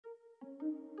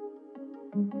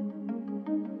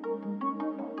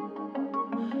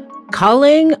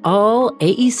Calling all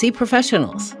AEC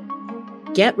professionals.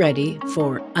 Get ready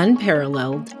for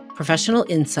unparalleled professional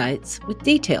insights with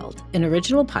detailed and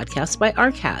original podcasts by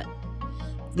ARCAT.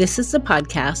 This is the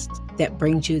podcast that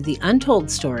brings you the untold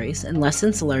stories and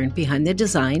lessons learned behind the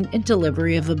design and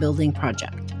delivery of a building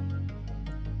project.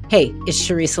 Hey, it's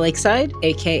Charisse Lakeside,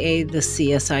 aka the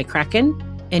CSI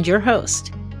Kraken, and your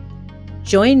host.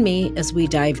 Join me as we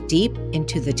dive deep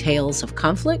into the tales of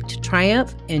conflict,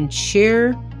 triumph, and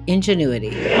sheer ingenuity.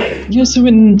 Yeah, so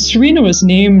when Serena was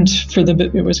named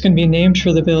it was going to be named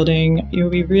for the building,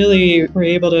 we really were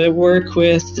able to work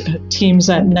with teams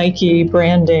at Nike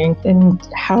branding and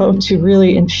how to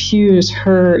really infuse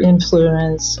her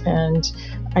influence and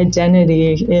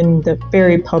identity in the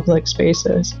very public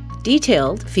spaces.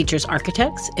 Detailed features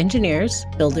architects, engineers,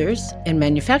 builders, and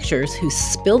manufacturers who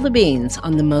spill the beans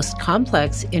on the most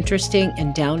complex, interesting,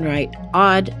 and downright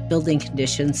odd building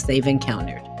conditions they've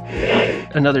encountered.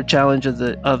 Another challenge of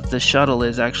the shuttle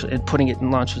is actually, in putting it in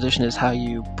launch position, is how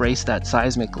you brace that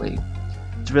seismically.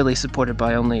 It's really supported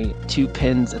by only 2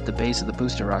 pins at the base of the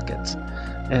booster rockets.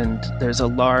 And there's a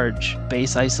large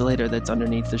base isolator that's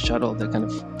underneath the shuttle that kind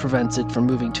of prevents it from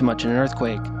moving too much in an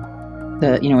earthquake.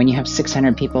 When you have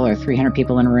 600 people or 300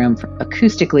 people in a room,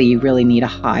 acoustically, you really need a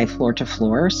high floor to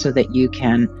floor so that you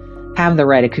can have the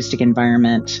right acoustic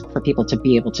environment for people to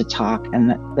be able to talk, and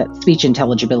that speech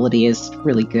intelligibility is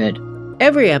really good.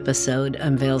 Every episode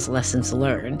unveils lessons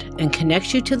learned and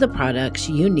connects you to the products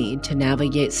you need to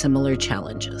navigate similar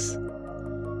challenges.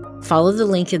 Follow the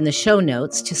link in the show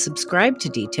notes to subscribe to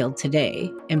Detailed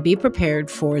today and be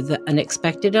prepared for the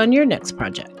unexpected on your next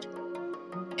project.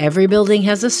 Every building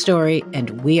has a story,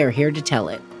 and we are here to tell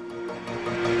it.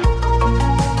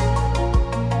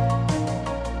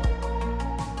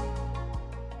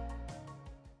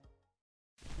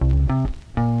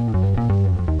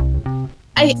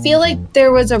 I feel like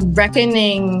there was a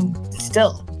reckoning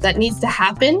still that needs to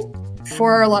happen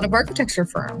for a lot of architecture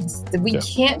firms. That we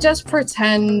can't just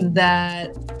pretend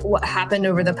that what happened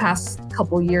over the past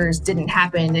couple years didn't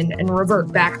happen and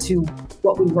revert back to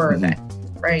what we were then,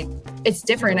 right? It's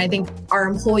different. I think our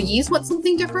employees want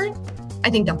something different. I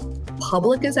think the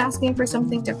public is asking for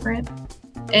something different.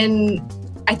 And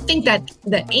I think that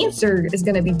the answer is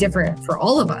going to be different for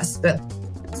all of us. But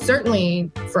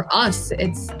certainly for us,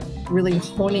 it's really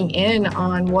honing in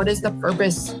on what is the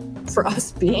purpose for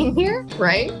us being here,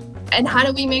 right? And how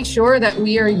do we make sure that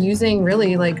we are using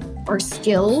really like our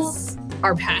skills,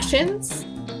 our passions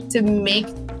to make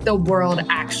the world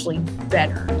actually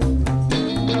better?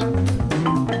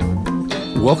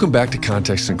 Welcome back to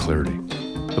Context and Clarity,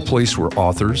 the place where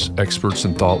authors, experts,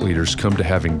 and thought leaders come to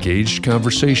have engaged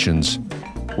conversations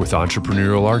with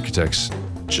entrepreneurial architects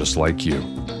just like you.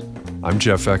 I'm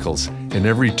Jeff Eccles, and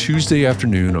every Tuesday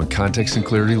afternoon on Context and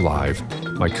Clarity Live,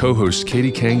 my co-host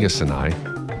Katie Kangas and I,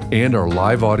 and our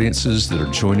live audiences that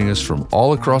are joining us from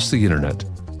all across the internet,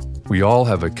 we all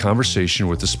have a conversation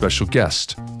with a special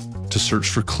guest to search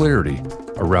for clarity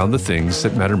around the things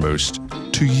that matter most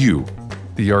to you,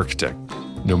 the architect,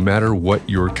 no matter what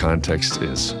your context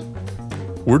is.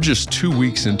 We're just 2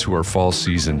 weeks into our fall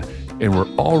season, and we're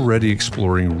already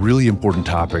exploring really important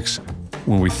topics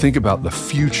when we think about the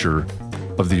future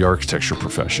of the architecture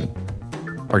profession.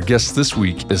 Our guest this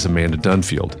week is Amanda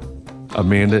Dunfield.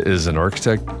 Amanda is an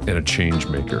architect and a change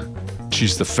maker.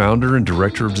 She's the founder and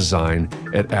director of design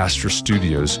at Astra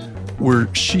Studios,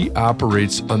 where she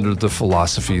operates under the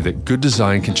philosophy that good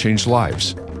design can change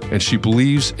lives. And she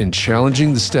believes in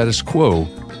challenging the status quo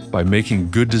by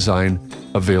making good design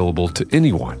available to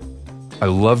anyone. I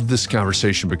love this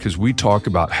conversation because we talk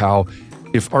about how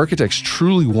if architects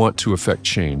truly want to affect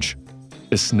change,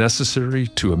 it's necessary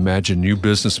to imagine new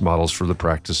business models for the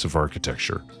practice of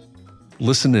architecture.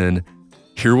 Listen in,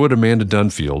 hear what Amanda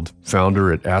Dunfield,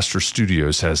 founder at Astra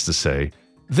Studios, has to say,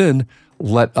 then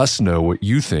let us know what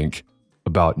you think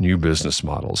about new business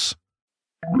models.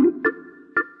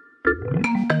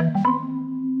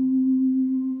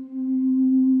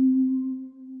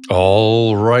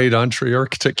 All right, Entree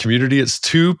Architect community, it's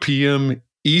 2 p.m.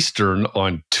 Eastern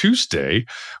on Tuesday,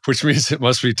 which means it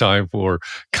must be time for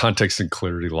Context and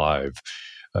Clarity Live.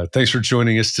 Thanks for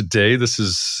joining us today. This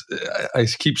is, I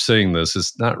keep saying this,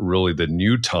 it's not really the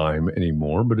new time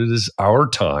anymore, but it is our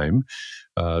time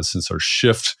since our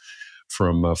shift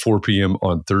from 4 p.m.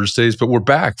 on Thursdays. But we're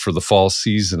back for the fall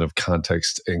season of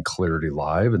Context and Clarity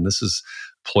Live. And this is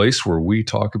a place where we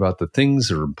talk about the things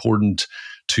that are important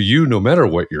to you, no matter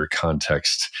what your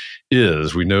context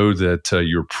is. We know that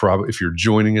if you're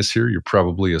joining us here, you're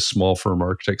probably a small firm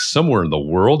architect somewhere in the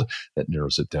world. That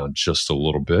narrows it down just a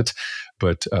little bit.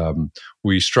 But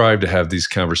we strive to have these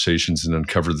conversations and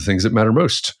uncover the things that matter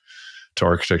most to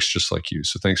architects just like you.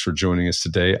 So thanks for joining us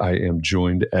today. I am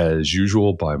joined as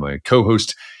usual by my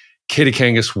co-host, Katie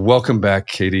Kangas. Welcome back,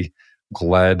 Katie.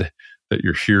 Glad that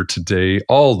you're here today,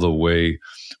 all the way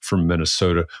from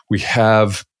Minnesota. We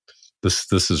have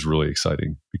this is really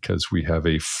exciting because we have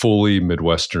a fully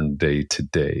Midwestern day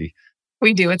today.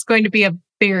 We do. It's going to be a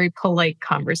very polite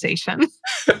conversation.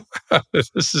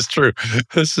 This is true.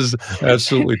 This is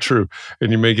absolutely true.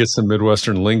 And you may get some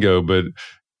Midwestern lingo, but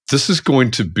this is going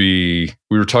to be,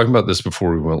 we were talking about this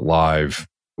before we went live.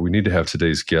 We need to have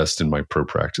today's guest in my pro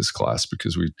practice class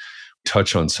because we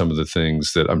touch on some of the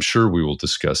things that I'm sure we will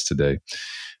discuss today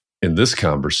in this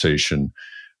conversation.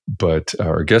 But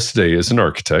our guest today is an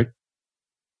architect.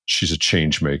 She's a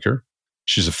change maker.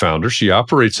 She's a founder. She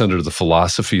operates under the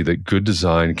philosophy that good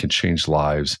design can change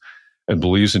lives and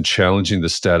believes in challenging the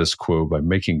status quo by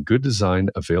making good design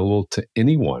available to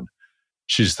anyone.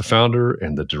 She's the founder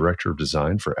and the director of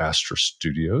design for Astra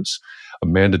Studios.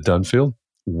 Amanda Dunfield,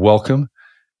 welcome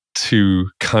to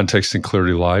Context and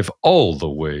Clarity Live, all the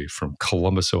way from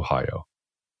Columbus, Ohio.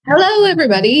 Hello,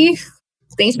 everybody.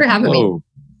 Thanks for having me.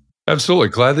 Absolutely.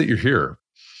 Glad that you're here.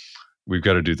 We've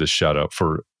got to do this shout out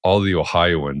for all the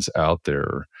Ohioans out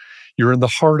there. You're in the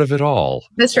heart of it all.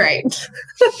 That's right.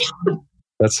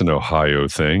 That's an Ohio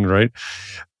thing, right?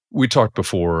 We talked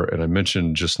before, and I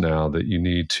mentioned just now that you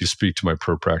need to speak to my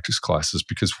pro practice classes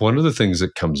because one of the things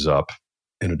that comes up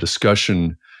in a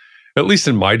discussion, at least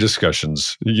in my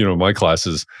discussions, my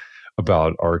classes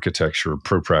about architecture,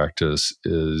 pro practice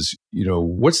is,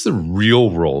 what's the real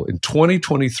role in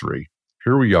 2023?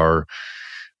 Here we are.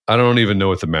 I don't even know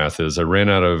what the math is. I ran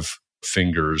out of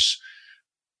fingers.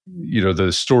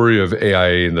 The story of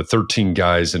AIA and the 13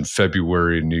 guys in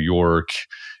February in New York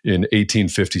in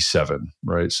 1857,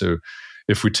 right? So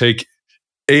if we take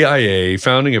AIA,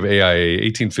 founding of AIA,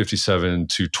 1857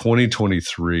 to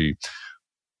 2023,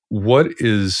 what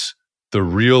is the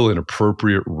real and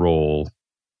appropriate role?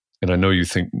 And I know you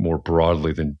think more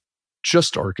broadly than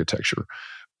just architecture,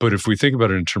 but if we think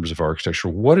about it in terms of architecture,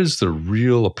 what is the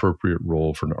real appropriate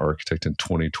role for an architect in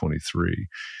 2023?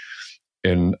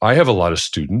 And I have a lot of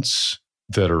students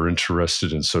that are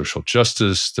interested in social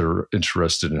justice. They're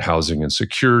interested in housing and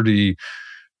security.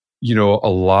 A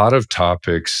lot of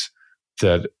topics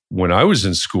that when I was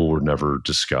in school were never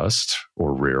discussed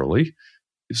or rarely.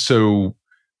 So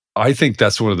I think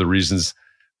that's one of the reasons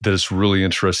that it's really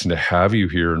interesting to have you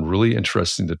here and really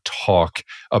interesting to talk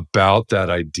about that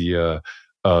idea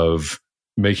of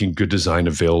making good design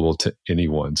available to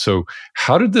anyone. So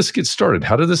how did this get started?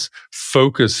 How did this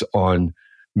focus on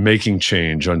making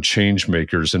change, on change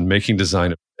makers and making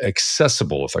design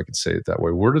accessible, if I could say it that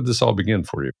way? Where did this all begin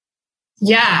for you?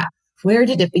 Yeah. Where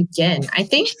did it begin? I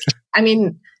think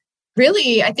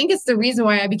it's the reason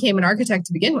why I became an architect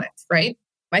to begin with, right?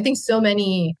 I think so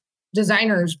many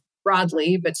designers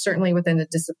broadly, but certainly within the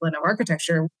discipline of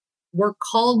architecture, we're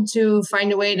called to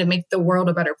find a way to make the world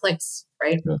a better place,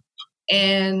 right? Yeah.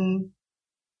 And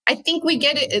I think we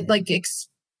get it like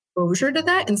exposure to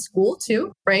that in school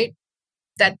too, right?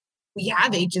 That we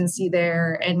have agency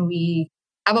there and we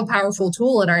have a powerful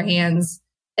tool in our hands.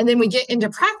 And then we get into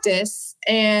practice.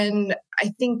 And I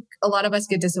think a lot of us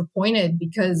get disappointed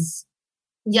because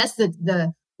yes,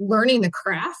 the learning the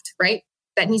craft, right?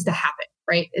 That needs to happen,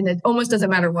 right? And it almost doesn't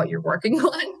matter what you're working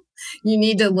on. You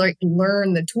need to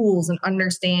learn the tools and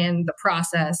understand the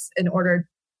process in order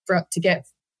to get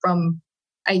from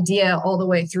idea all the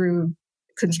way through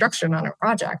construction on a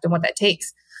project and what that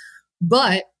takes.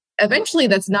 But eventually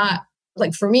that's not,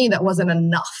 like for me, that wasn't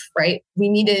enough, right? We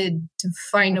needed to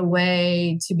find a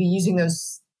way to be using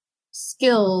those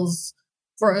skills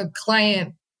for a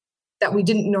client that we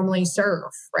didn't normally serve,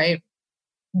 right?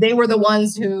 They were the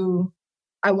ones who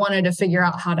I wanted to figure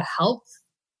out how to help.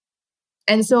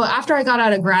 And so after I got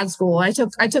out of grad school, I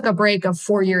took a break of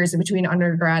 4 years in between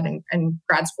undergrad and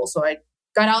grad school. So I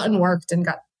got out and worked and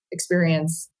got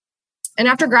experience. And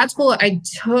after grad school, I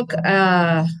took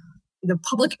the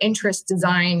Public Interest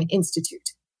Design Institute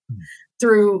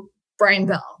through Brian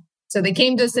Bell. So they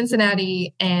came to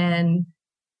Cincinnati and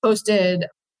hosted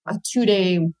a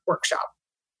 2-day workshop.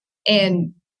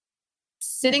 And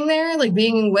sitting there, like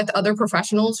being with other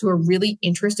professionals who are really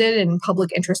interested in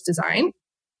public interest design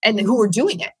and who were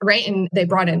doing it, right? And they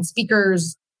brought in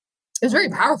speakers it was very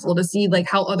powerful to see like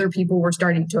how other people were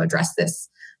starting to address this,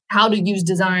 how to use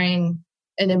design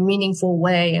in a meaningful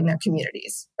way in their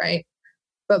communities, right?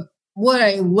 But what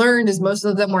I learned is most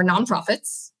of them were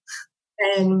nonprofits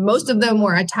and most of them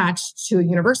were attached to a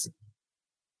university.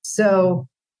 So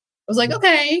I was like,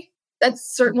 okay,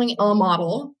 that's certainly a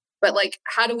model, but like,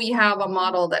 how do we have a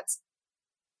model that's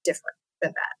different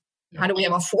than that? How do we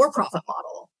have a for-profit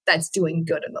model that's doing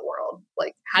good in the world?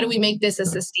 Like, how do we make this a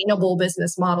sustainable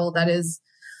business model that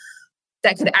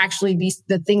could actually be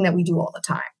the thing that we do all the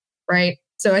time, right?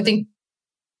 So I think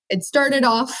it started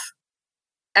off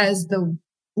as the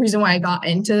reason why I got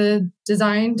into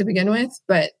design to begin with,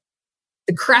 but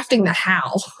the crafting the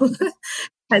how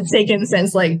has taken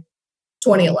since like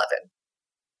 2011.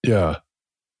 Yeah.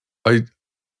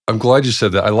 I'm glad you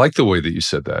said that. I like the way that you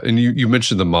said that. And you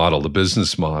mentioned the model, the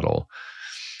business model.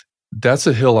 That's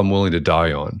a hill I'm willing to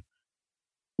die on.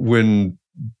 When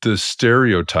the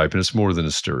stereotype, and it's more than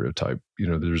a stereotype,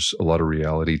 there's a lot of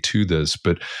reality to this,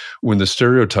 but when the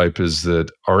stereotype is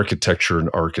that architecture and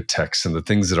architects and the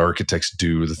things that architects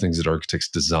do, the things that architects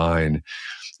design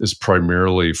is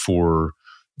primarily for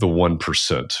the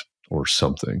 1% or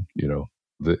something,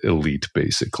 the elite,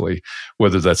 basically,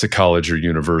 whether that's a college or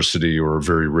university or a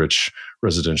very rich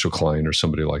residential client or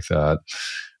somebody like that.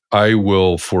 I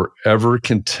will forever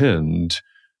contend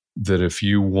that if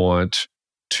you want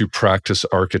to practice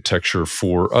architecture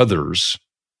for others,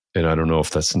 and I don't know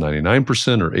if that's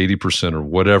 99% or 80% or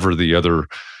whatever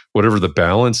the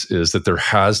balance is, that there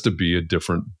has to be a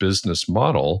different business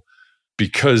model,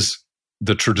 because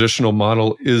the traditional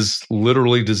model is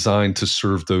literally designed to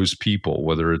serve those people,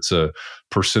 whether it's a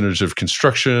percentage of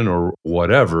construction or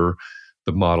whatever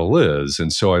the model is.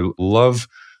 And so I love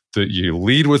that you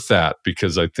lead with that,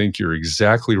 because I think you're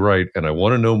exactly right. And I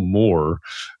want to know more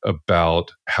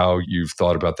about how you've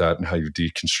thought about that and how you've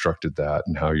deconstructed that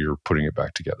and how you're putting it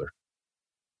back together.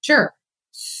 Sure.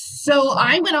 So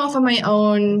I went off on my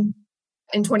own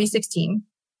in 2016,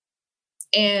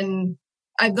 and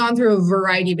I've gone through a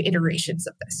variety of iterations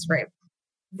of this, right?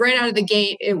 Right out of the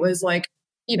gate, it was like,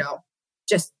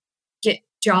 just get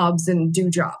jobs and do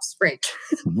jobs, right?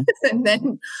 Mm-hmm. And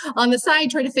then on the side,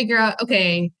 try to figure out,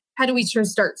 okay, how do we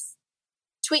start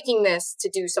tweaking this to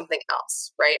do something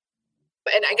else, right?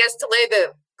 And I guess to lay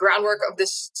the groundwork of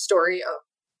this story, of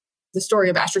the story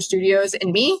of Astra Studios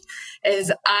and me,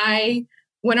 is I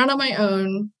went out on my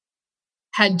own,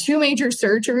 had 2 major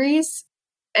surgeries,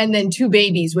 and then 2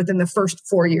 babies within the first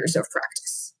 4 years of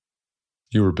practice.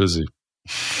 You were busy.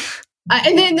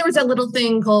 And then there was a little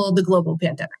thing called the global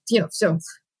pandemic, so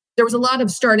there was a lot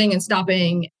of starting and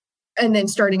stopping, and then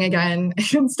starting again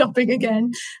and stopping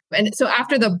again. And so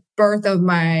after the birth of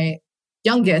my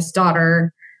youngest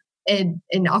daughter in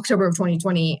October of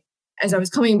 2020, as I was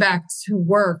coming back to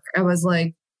work, I was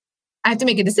like, I have to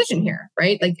make a decision here,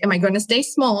 right? Like, am I going to stay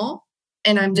small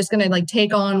and I'm just going to like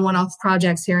take on one-off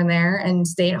projects here and there and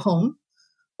stay at home?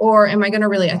 Or am I going to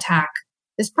really attack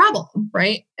this problem,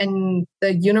 right? And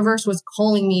the universe was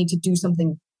calling me to do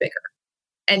something bigger.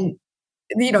 And,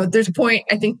 there's a point,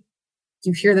 I think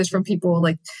you hear this from people,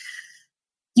 like,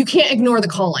 you can't ignore the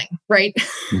calling, right?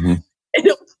 Mm-hmm.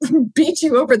 It'll beat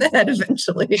you over the head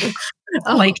eventually.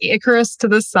 Like Icarus to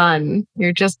the sun,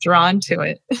 you're just drawn to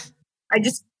it. I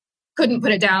just couldn't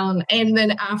put it down. And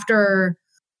then after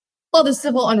all the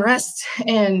civil unrest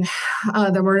and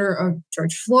the murder of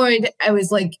George Floyd, I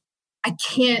was like, I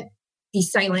can't be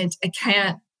silent. I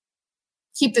can't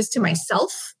keep this to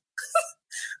myself.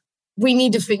 We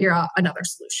need to figure out another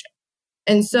solution.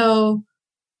 And so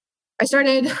I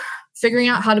started figuring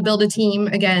out how to build a team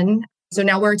again. So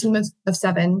now we're a team of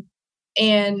 7,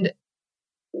 and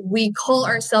we call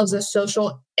ourselves a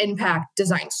social impact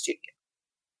design studio.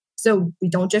 So we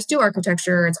don't just do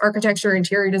architecture. It's architecture,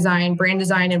 interior design, brand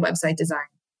design, and website design.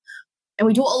 And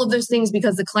we do all of those things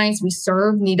because the clients we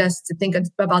serve need us to think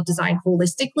about design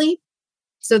holistically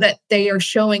so that they are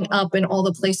showing up in all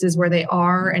the places where they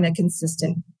are in a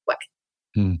consistent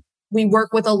way. We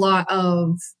work with a lot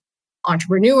of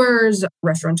entrepreneurs,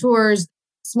 restaurateurs,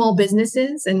 small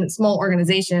businesses, and small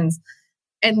organizations,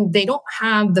 and they don't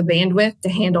have the bandwidth to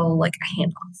handle like a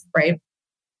handoff, right?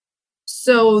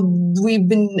 So we've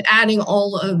been adding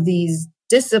all of these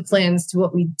disciplines to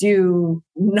what we do.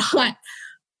 I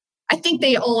think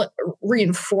they all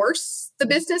reinforce the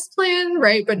business plan,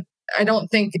 right? But I don't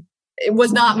think it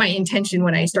was not my intention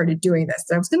when I started doing this.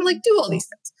 I was going to do all these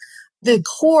things. The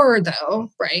core though,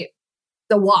 right?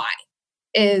 The why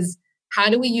is, how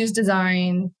do we use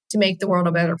design to make the world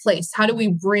a better place? How do we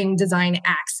bring design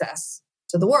access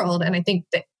to the world? And I think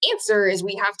the answer is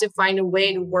we have to find a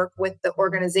way to work with the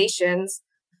organizations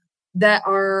that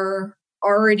are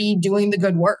already doing the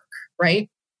good work, right?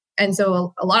 And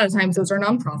so a lot of times those are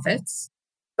nonprofits,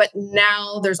 but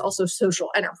now there's also social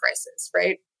enterprises,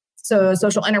 right? So a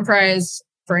social enterprise,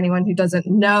 for anyone who doesn't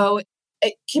know,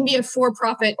 it can be a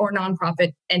for-profit or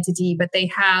nonprofit entity, but they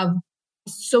have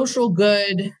social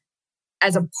good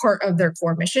as a part of their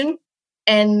core mission.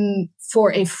 And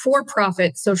for a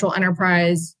for-profit social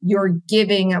enterprise, you're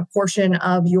giving a portion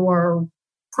of your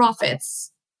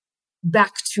profits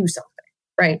back to something,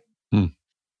 right?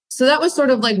 So that was sort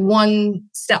of like one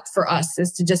step for us,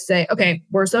 is to just say, okay,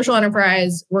 we're a social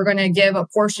enterprise. We're going to give a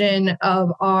portion of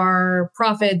our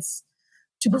profits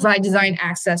to provide design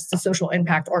access to social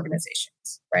impact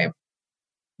organizations, right?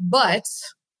 But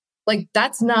like,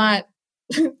 that's not,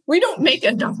 we don't make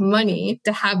enough money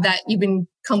to have that even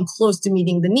come close to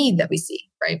meeting the need that we see,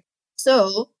 right?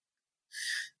 So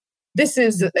this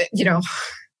is,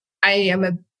 I am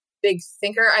a big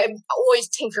thinker. I'm always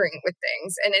tinkering with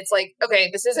things. And it's like,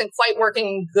 okay, this isn't quite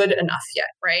working good enough yet,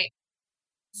 right?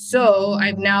 So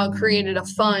I've now created a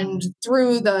fund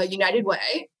through the United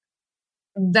Way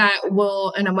that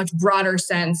will, in a much broader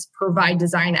sense, provide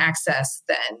design access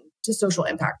then to social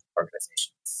impact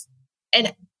organizations.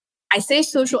 And I say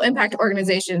social impact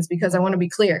organizations because I want to be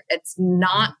clear. It's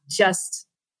not just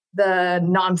the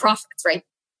nonprofits, right?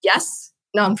 Yes,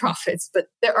 nonprofits, but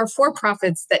there are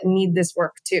for-profits that need this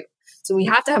work too. So we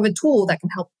have to have a tool that can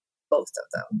help both of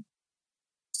them.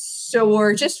 So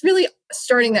we're just really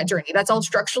starting that journey. That's all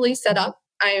structurally set up.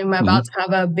 I am about to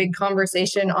have a big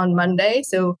conversation on Monday.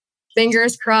 So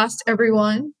fingers crossed,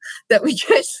 everyone, that we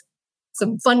get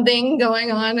some funding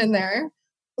going on in there.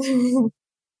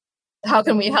 How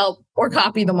can we help or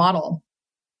copy the model?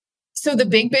 So the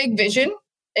big vision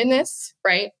in this,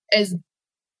 right, is,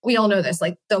 we all know this,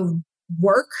 like the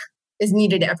work is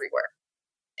needed everywhere.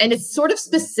 And it's sort of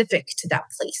specific to that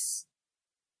place.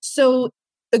 So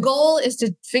the goal is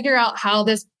to figure out how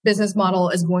this business model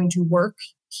is going to work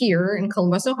here in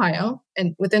Columbus, Ohio,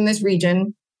 and within this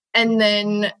region. And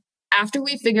then after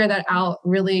we figure that out,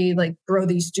 really like grow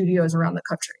these studios around the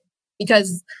country.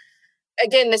 Because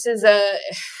again, this is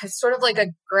it's sort of like a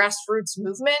grassroots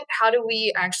movement. How do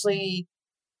we actually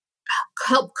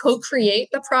help co-create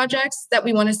the projects that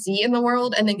we want to see in the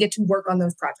world and then get to work on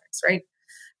those projects, right?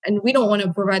 And we don't want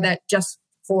to provide that just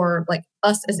for like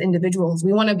us as individuals.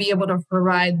 We want to be able to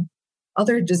provide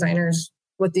other designers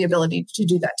with the ability to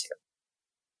do that too.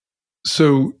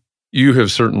 So you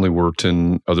have certainly worked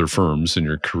in other firms in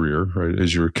your career, right,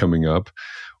 as you're coming up.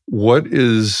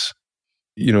 What's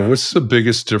the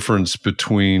biggest difference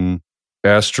between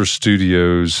Astra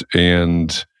Studios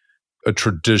and a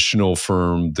traditional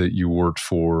firm that you worked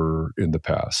for in the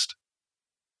past?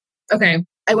 Okay.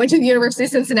 I went to the University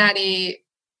of Cincinnati.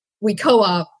 We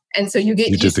co-op. And so you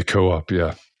did the co-op,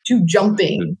 yeah. To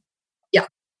jumping. Yeah.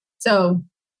 So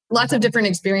lots of different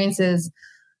experiences.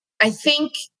 I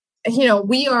think,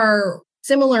 we are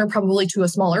similar probably to a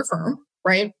smaller firm,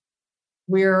 right?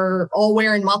 We're all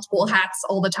wearing multiple hats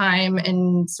all the time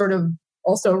and sort of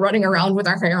also running around with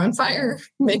our hair on fire,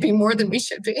 maybe more than we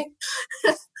should be.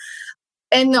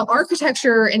 And the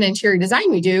architecture and interior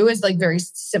design we do is like very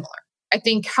similar. I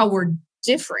think how we're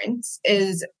different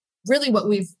is really what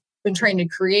we've been trying to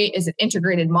create is an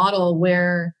integrated model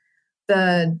where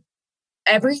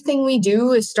everything we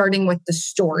do is starting with the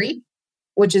story,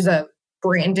 which is a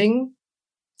branding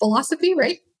philosophy,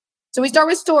 right? So we start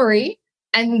with story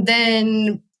and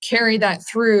then carry that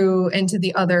through into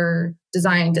the other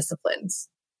design disciplines.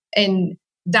 And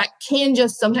that can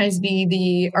just sometimes be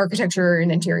the architecture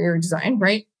and interior design,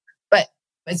 right? But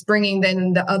it's bringing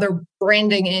then the other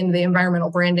branding in, the environmental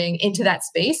branding into that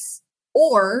space.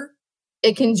 Or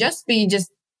it can just be just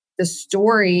the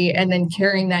story and then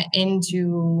carrying that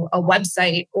into a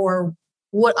website or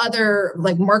what other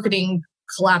like marketing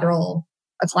collateral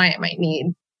a client might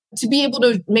need to be able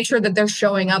to make sure that they're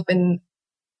showing up in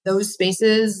those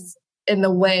spaces in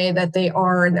the way that they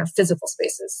are in their physical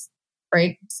spaces,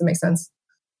 right? Does that make sense?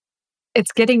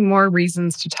 It's getting more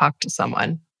reasons to talk to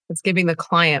someone. It's giving the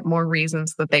client more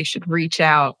reasons that they should reach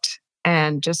out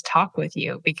and just talk with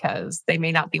you because they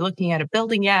may not be looking at a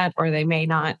building yet, or they may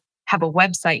not have a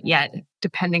website yet,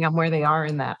 depending on where they are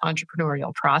in that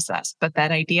entrepreneurial process. But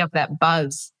that idea of that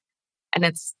buzz, and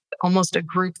it's almost a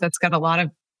group that's got a lot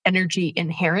of energy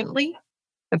inherently.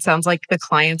 It sounds like the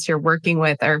clients you're working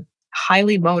with are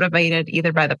highly motivated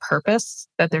either by the purpose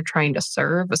that they're trying to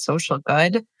serve, a social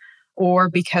good, or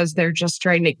because they're just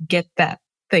trying to get that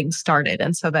thing started.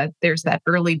 And so that there's that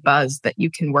early buzz that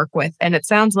you can work with. And it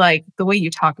sounds like the way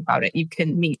you talk about it, you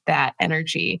can meet that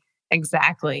energy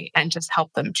exactly and just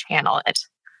help them channel it.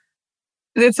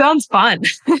 It sounds fun.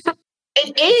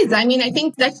 It is. I mean, I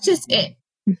think that's just it.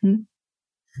 Mm-hmm.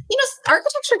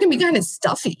 Architecture can be kind of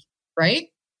stuffy, right?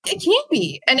 It can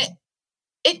be, and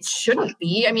it shouldn't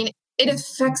be. I mean, it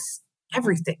affects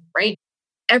everything, right?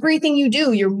 Everything you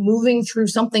do, you're moving through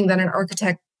something that an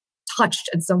architect touched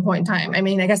at some point in time. I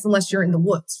mean, I guess unless you're in the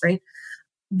woods, right?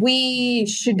 We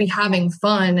should be having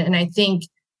fun. And I think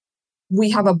we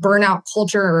have a burnout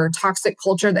culture or a toxic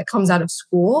culture that comes out of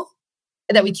school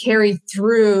that we carry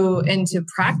through into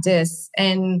practice.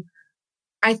 And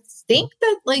I think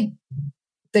that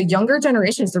the younger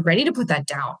generations, they're ready to put that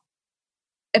down.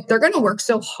 If they're going to work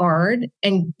so hard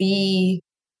and be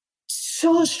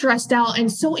so stressed out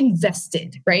and so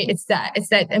invested, right? It's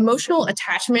that emotional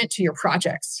attachment to your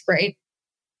projects, right?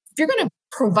 If you're going to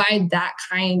provide that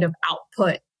kind of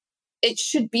output, it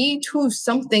should be to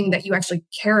something that you actually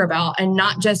care about and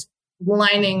not just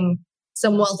lining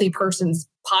some wealthy person's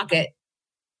pocket,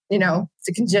 to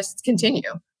just continue,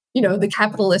 the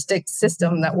capitalistic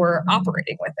system that we're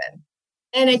operating within.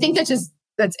 And I think that's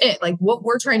it. Like what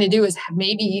we're trying to do is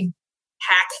maybe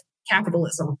hack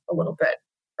capitalism a little bit,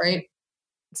 right?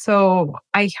 So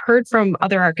I heard from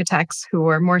other architects who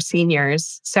were more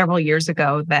seniors several years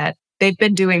ago that they've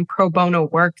been doing pro bono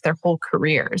work their whole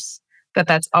careers,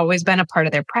 that's always been a part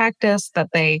of their practice, that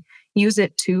they use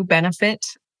it to benefit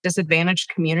disadvantaged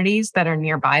communities that are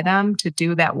nearby them to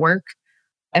do that work.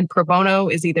 And pro bono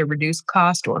is either reduced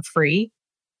cost or free.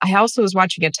 I also was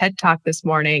watching a TED Talk this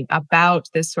morning about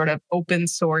this sort of open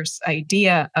source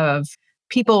idea of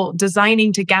people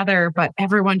designing together, but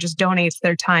everyone just donates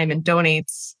their time and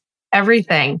donates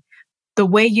everything. The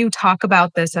way you talk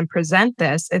about this and present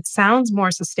this, it sounds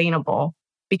more sustainable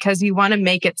because you want to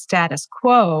make it status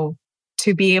quo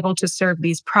to be able to serve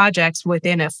these projects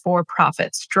within a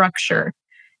for-profit structure.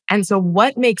 And so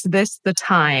what makes this the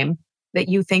time that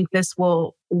you think this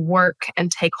will work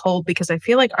and take hold? Because I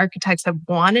feel like architects have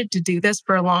wanted to do this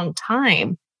for a long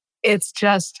time. It's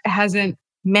just hasn't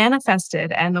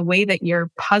manifested. And the way that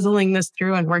you're puzzling this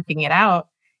through and working it out,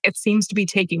 it seems to be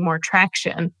taking more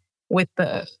traction with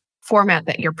the format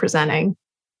that you're presenting.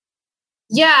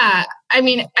 Yeah. I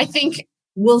mean, I think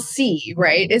we'll see,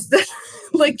 right?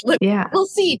 We'll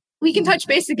see. We can touch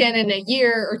base again in a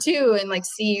year or two and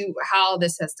see how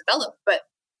this has developed. But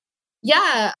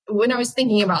yeah, when I was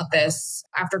thinking about this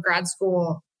after grad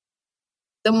school,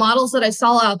 the models that I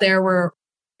saw out there were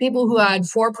people who had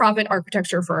for-profit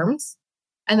architecture firms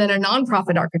and then a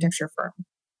nonprofit architecture firm.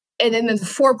 And then the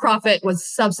for-profit was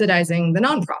subsidizing the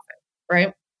nonprofit,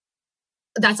 right?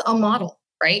 That's a model,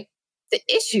 right? The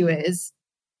issue is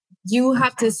you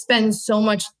have to spend so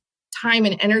much time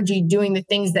and energy doing the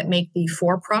things that make the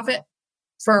for-profit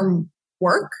firm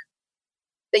work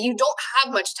that you don't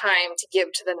have much time to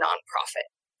give to the nonprofit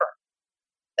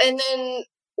firm. And then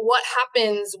what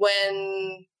happens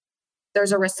when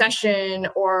there's a recession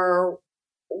or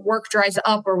work dries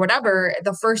up or whatever?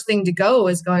 The first thing to go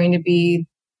is going to be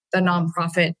the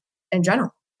nonprofit in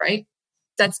general, right?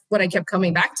 That's what I kept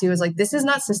coming back to is this is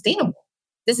not sustainable.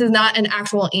 This is not an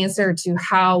actual answer to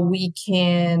how we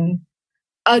can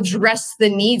address the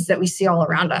needs that we see all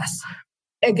around us.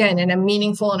 Again, in a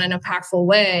meaningful and an impactful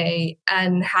way,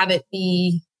 and have it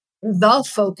be the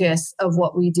focus of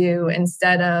what we do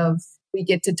instead of we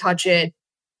get to touch it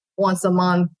once a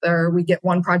month or we get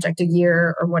one project a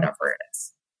year or whatever it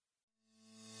is.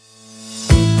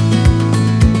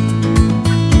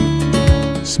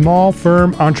 Small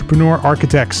firm entrepreneur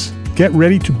architects, get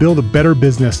ready to build a better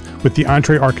business with the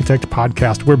Entre Architect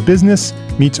podcast, where business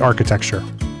meets architecture.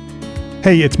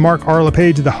 Hey, it's Mark R.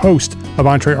 LePage, the host of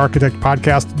Entre Architect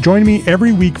Podcast. Join me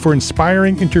every week for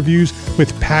inspiring interviews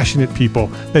with passionate people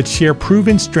that share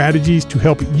proven strategies to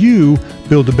help you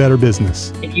build a better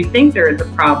business. If you think there is a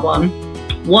problem,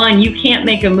 one, you can't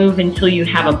make a move until you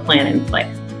have a plan in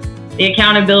place. The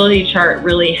accountability chart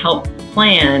really helps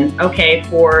plan, okay,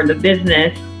 for the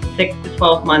business 6 to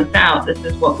 12 months out, this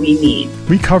is what we need.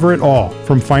 We cover it all,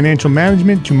 from financial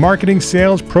management to marketing,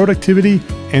 sales, productivity,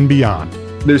 and beyond.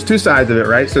 There's two sides of it,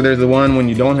 right? So there's the one when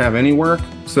you don't have any work.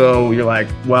 So you're like,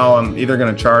 well, I'm either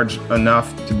going to charge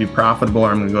enough to be profitable or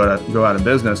I'm going to go out of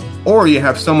business. Or you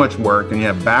have so much work and you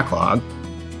have backlog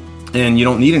and you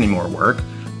don't need any more work.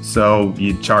 So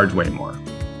you charge way more.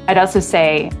 I'd also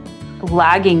say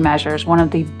lagging measures, one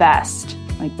of the best,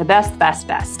 like the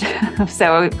best.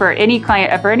 So for any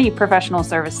client, for any professional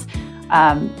service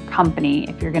company,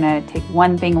 if you're going to take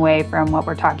one thing away from what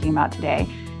we're talking about today,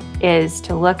 is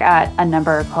to look at a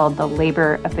number called the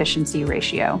labor efficiency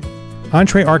ratio.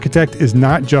 Entre Architect is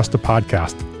not just a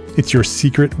podcast. It's your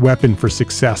secret weapon for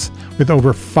success. With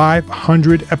over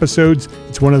 500 episodes,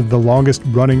 it's one of the longest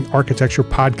running architecture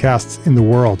podcasts in the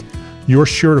world. you're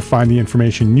sure to find the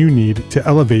information you need to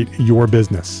elevate your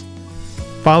business.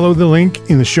 Follow the link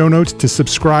in the show notes to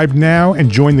subscribe now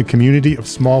and join the community of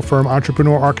small firm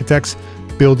entrepreneur architects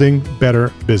building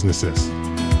better businesses.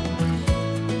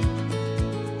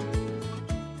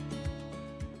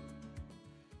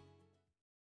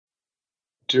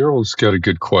 Daryl's got a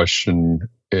good question,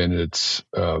 and it's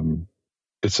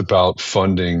about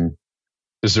funding.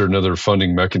 Is there another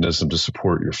funding mechanism to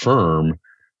support your firm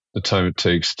the time it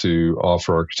takes to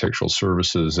offer architectural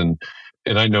services? And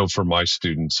I know for my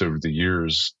students over the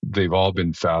years, they've all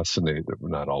been fascinated,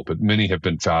 not all, but many have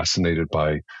been fascinated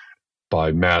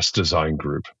by Mass Design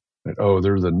Group. Oh,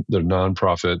 they're the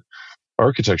nonprofit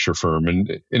architecture firm.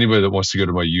 And anybody that wants to go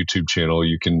to my YouTube channel,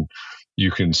 you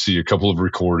can see a couple of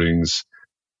recordings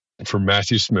from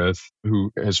Matthew Smith,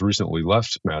 who has recently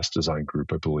left Mass Design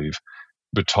Group, I believe,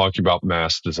 but talking about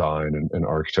mass design and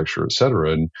architecture, et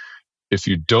cetera. And if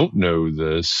you don't know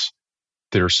this,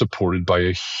 they're supported by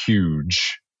a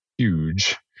huge,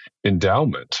 huge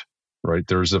endowment, right?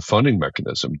 There's a funding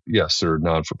mechanism. Yes, they're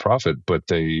non-for-profit, but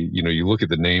you look at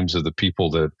the names of the people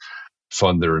that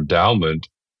fund their endowment,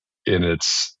 and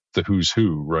it's the who's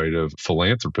who, right, of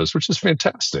philanthropists, which is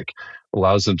fantastic.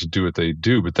 Allows them to do what they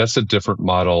do, but that's a different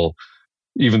model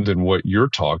even than what you're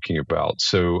talking about.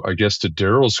 So I guess to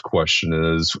Daryl's question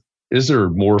is there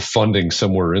more funding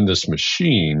somewhere in this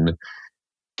machine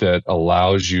that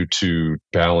allows you to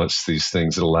balance these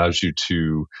things, that allows you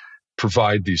to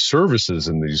provide these services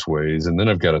in these ways? And then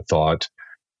I've got a thought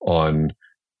on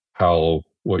how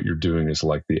what you're doing is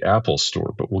like the Apple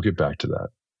Store, but we'll get back to that.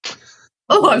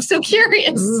 Oh, I'm so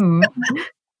curious.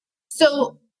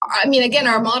 So, I mean, again,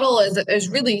 our model is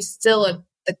really still at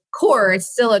the core. It's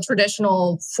still a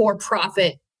traditional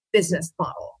for-profit business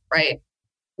model, right?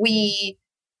 We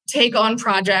take on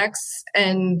projects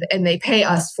and they pay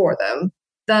us for them.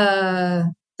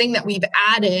 The thing that we've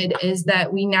added is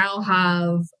that we now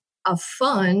have a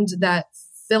fund that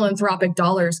philanthropic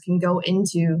dollars can go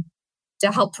into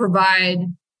to help provide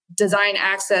design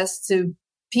access to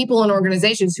people and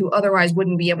organizations who otherwise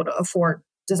wouldn't be able to afford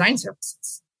design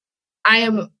services. I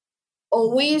am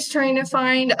always trying to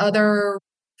find other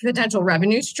potential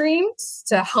revenue streams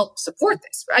to help support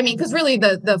this. I mean, because really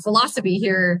the philosophy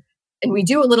here, and we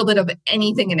do a little bit of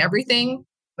anything and everything.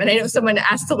 But I know someone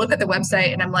asked to look at the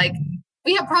website, and I'm like,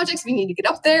 we have projects we need to get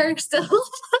up there still.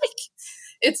 Like,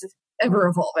 it's ever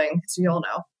evolving, as you all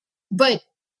know. But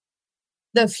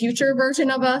the future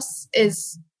version of us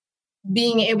is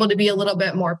being able to be a little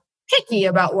bit more picky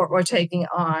about what we're taking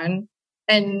on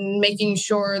and making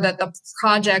sure that the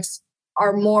projects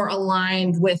are more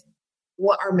aligned with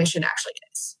what our mission actually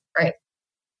is, right?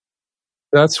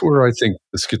 That's where I think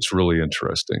this gets really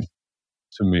interesting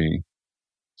to me.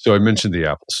 So I mentioned the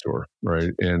Apple Store,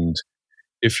 right? And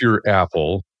if you're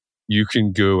Apple, you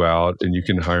can go out and you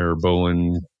can hire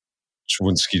Bowen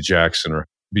Schwinsky Jackson or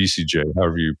BCJ,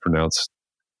 however you pronounce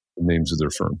the names of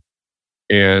their firm.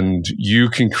 And you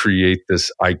can create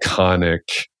this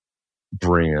iconic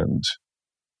brand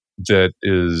that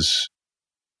is,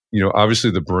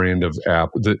 obviously the brand of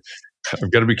Apple.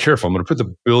 I've got to be careful. I'm going to put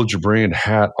the build your brand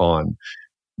hat on.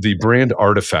 The brand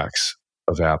artifacts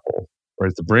of Apple,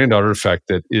 right? The brand artifact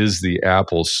that is the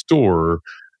Apple Store,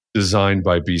 designed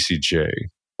by BCJ,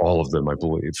 all of them, I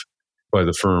believe, by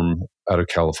the firm out of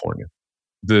California.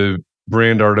 The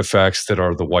brand artifacts that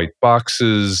are the white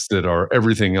boxes, that are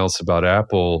everything else about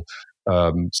Apple,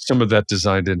 some of that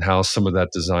designed in-house, some of that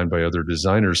designed by other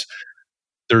designers.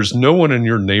 There's no one in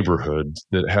your neighborhood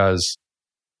that has,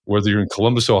 whether you're in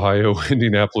Columbus, Ohio,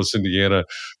 Indianapolis, Indiana,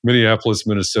 Minneapolis,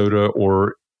 Minnesota,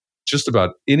 or just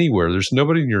about anywhere, there's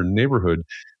nobody in your neighborhood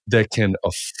that can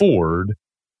afford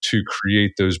to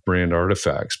create those brand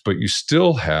artifacts. But you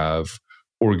still have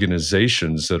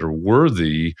organizations that are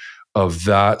worthy of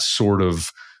that sort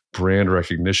of brand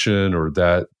recognition, or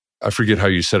that, I forget how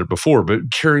you said it before,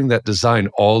 but carrying that design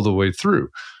all the way through.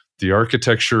 The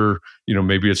architecture,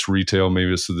 maybe it's retail,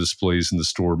 maybe it's the displays in the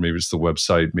store, maybe it's the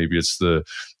website, maybe it's the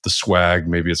swag,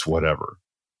 maybe it's whatever,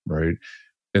 right?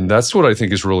 And that's what I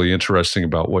think is really interesting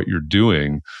about what you're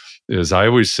doing. Is I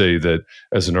always say that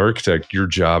as an architect, your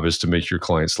job is to make your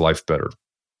client's life better,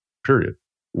 period.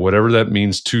 Whatever that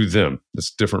means to them,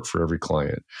 it's different for every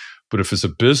client. But if it's a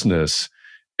business,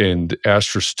 and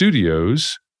Astra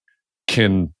Studios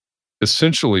can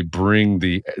essentially bring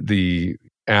the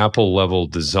Apple level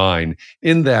design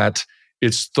in that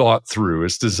it's thought through,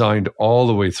 it's designed all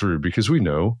the way through, because we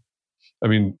know,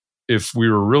 if we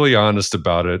were really honest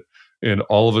about it, and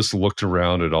all of us looked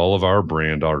around at all of our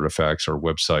brand artifacts, our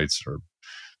websites, our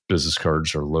business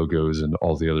cards, our logos, and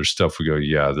all the other stuff, we go,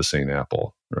 yeah, this ain't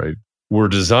Apple, right? We're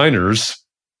designers,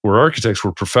 We're architects,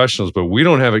 we're professionals, but we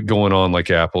don't have it going on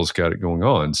like Apple's got it going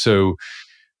on. So,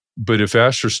 but if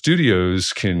Astra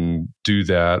Studios can do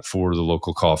that for the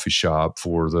local coffee shop,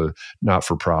 for the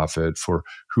not-for-profit, for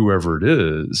whoever it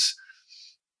is,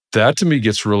 that to me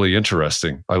gets really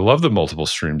interesting. I love the multiple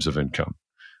streams of income.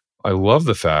 I love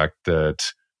the fact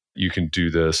that you can do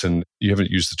this, and you haven't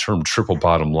used the term triple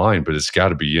bottom line, but it's got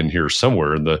to be in here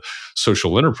somewhere in the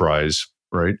social enterprise,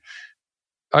 right?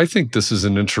 I think this is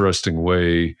an interesting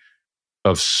way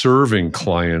of serving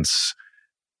clients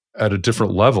at a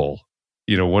different level.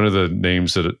 One of the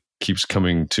names that keeps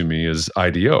coming to me is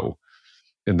IDO,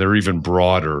 and they're even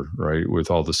broader, right,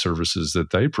 with all the services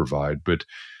that they provide. But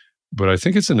I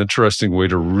think it's an interesting way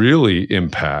to really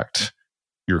impact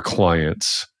your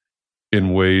clients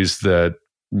in ways that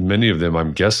many of them,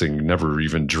 I'm guessing, never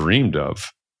even dreamed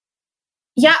of.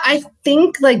 Yeah, I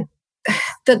think like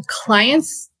the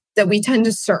clients that we tend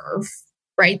to serve,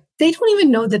 right? They don't even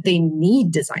know that they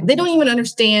need design. They don't even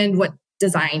understand what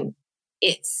design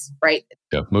is, right?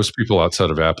 Yeah, most people outside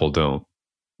of Apple don't.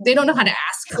 They don't know how to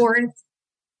ask for it.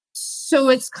 So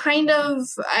it's kind of,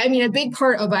 a big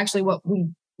part of actually what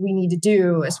we need to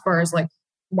do as far as like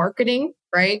marketing,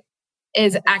 right,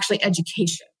 is actually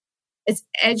education. It's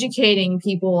educating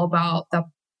people about the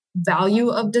value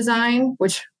of design,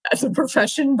 which as a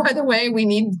profession, by the way, we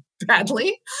need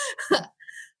badly.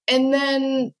 And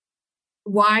then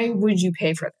why would you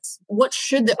pay for this? What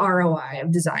should the ROI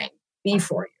of design be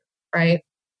for you, right?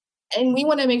 And we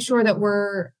want to make sure that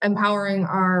we're empowering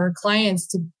our clients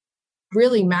to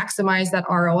really maximize that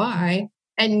ROI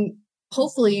and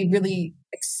hopefully really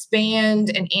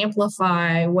expand and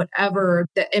amplify whatever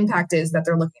the impact is that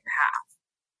they're looking to have.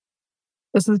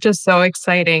 This is just so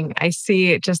exciting. I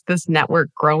see just this network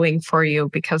growing for you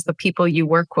because the people you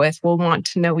work with will want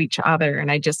to know each other. And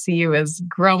I just see you as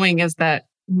growing as that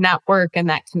network and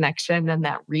that connection and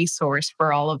that resource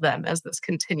for all of them as this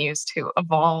continues to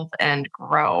evolve and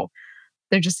grow.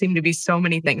 There just seem to be so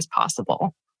many things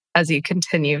possible as you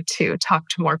continue to talk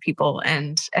to more people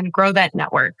and grow that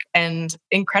network. And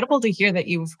incredible to hear that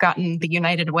you've gotten the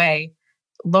United Way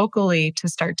locally to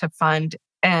start to fund.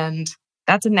 And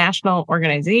that's a national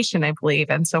organization, I believe.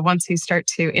 And so once you start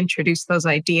to introduce those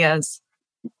ideas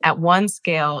at one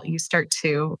scale, you start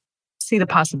to see the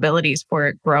possibilities for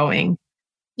it growing.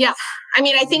 Yeah.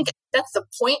 I think that's the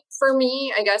point for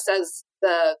me, I guess, as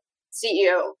the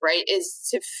CEO, right, is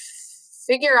to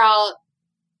figure out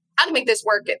how to make this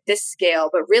work at this scale,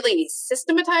 but really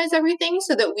systematize everything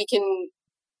so that we can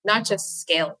not just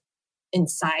scale in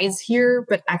size here,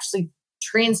 but actually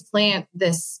transplant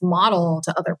this model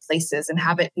to other places and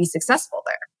have it be successful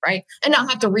there, right? And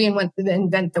not have to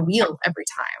reinvent the wheel every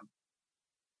time.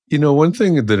 One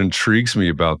thing that intrigues me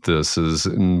about this is,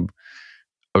 and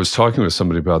I was talking with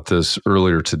somebody about this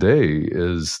earlier today,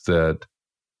 is that,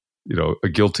 a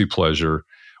guilty pleasure.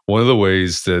 One of the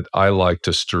ways that I like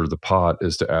to stir the pot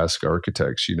is to ask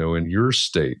architects, in your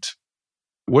state,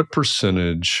 what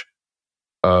percentage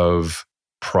of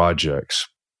projects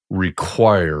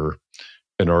require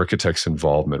an architect's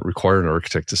involvement, require an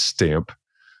architect to stamp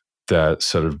that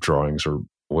set of drawings or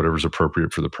whatever's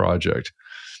appropriate for the project?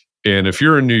 And if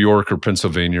you're in New York or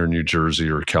Pennsylvania or New Jersey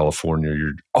or California,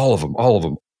 you're all of them, all of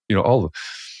them.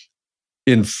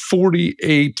 In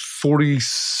 48,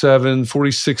 47,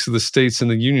 46 of the states in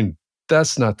the union,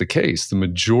 that's not the case. The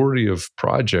majority of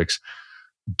projects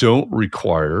don't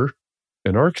require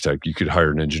an architect. You could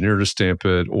hire an engineer to stamp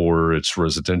it, or it's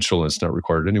residential and it's not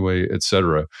required anyway, et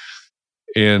cetera.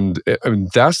 And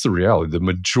that's the reality. The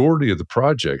majority of the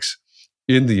projects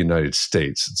in the United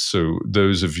States. So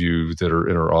those of you that are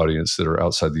in our audience that are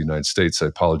outside the United States, I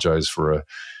apologize for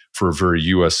a very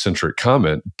US-centric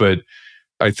comment, but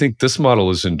I think this model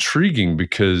is intriguing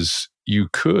because you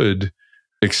could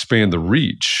expand the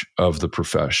reach of the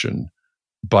profession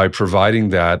by providing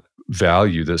that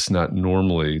value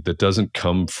that doesn't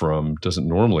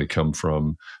normally come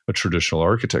from a traditional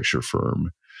architecture firm.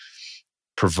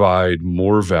 Provide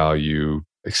more value,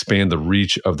 expand the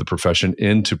reach of the profession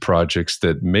into projects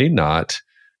that may not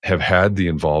have had the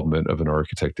involvement of an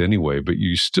architect anyway, but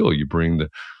you bring the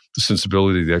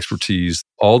sensibility, the expertise,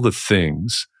 all the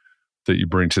things that you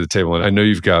bring to the table. And I know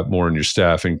you've got more in your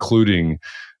staff, including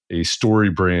a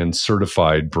StoryBrand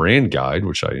certified brand guide,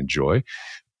 which I enjoy.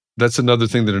 That's another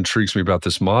thing that intrigues me about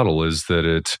this model, is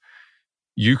that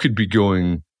you could be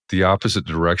going the opposite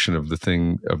direction of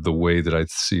the way that I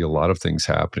see a lot of things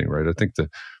happening, right? I think the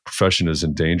profession is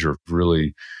in danger of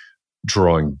really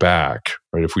drawing back,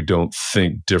 right? If we don't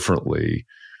think differently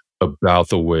about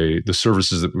the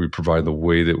services that we provide, the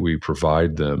way that we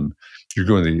provide them, you're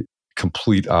going the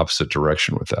complete opposite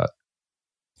direction with that.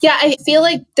 Yeah, I feel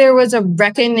like there was a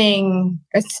reckoning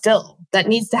still that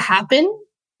needs to happen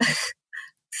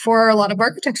for a lot of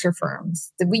architecture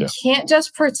firms. That we can't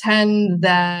just pretend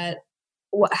that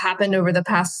what happened over the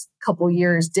past couple of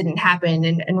years didn't happen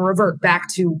and revert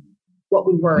back to what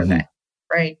we were then,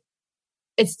 right?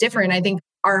 It's different. I think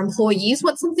our employees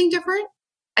want something different.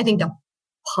 I think the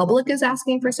public is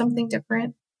asking for something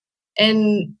different.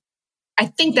 And I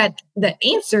think that the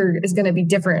answer is going to be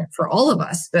different for all of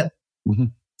us. But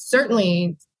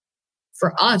certainly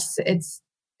for us, it's,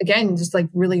 again, just like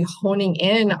really honing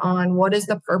in on what is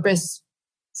the purpose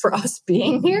for us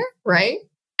being here, right?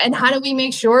 And how do we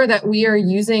make sure that we are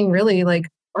using really like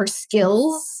our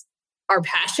skills, our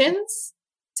passions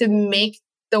to make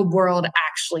the world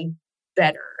actually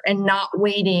better and not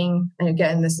waiting. And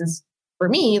again, this is for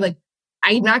me, like,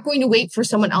 I'm not going to wait for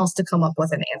someone else to come up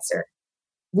with an answer.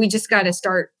 We just got to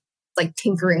start like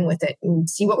tinkering with it and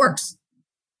see what works.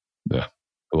 Yeah,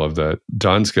 I love that.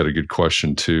 Don's got a good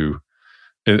question too.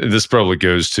 And this probably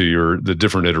goes to the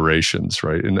different iterations,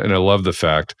 right? And I love the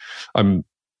fact I'm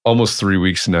almost 3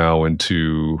 weeks now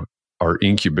into our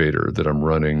incubator that I'm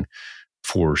running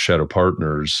for Shadow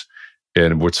Partners.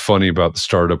 And what's funny about the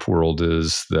startup world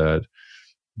is that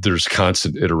there's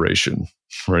constant iteration,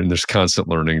 right? And there's constant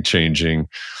learning, changing,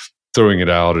 throwing it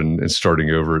out and starting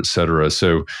over, et cetera.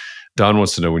 So Don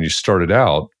wants to know, when you started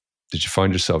out, did you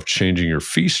find yourself changing your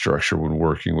fee structure when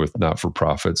working with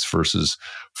not-for-profits versus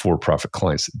for-profit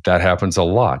clients? That happens a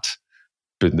lot.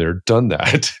 Been there, done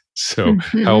that. So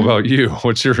how about you?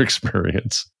 What's your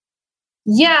experience?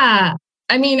 Yeah.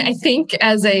 I mean, I think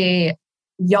as a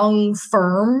young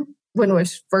firm, when it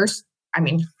was first,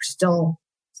 we're still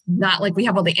not like we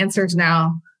have all the answers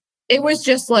now. It was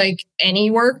just like any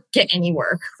work, get any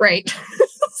work, right?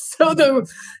 So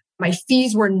my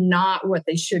fees were not what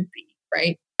they should be,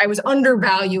 right? I was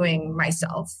undervaluing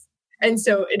myself. And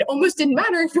so it almost didn't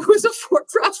matter if it was a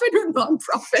for-profit or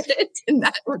nonprofit in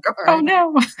that regard. Oh,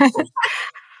 no.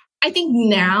 I think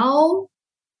now,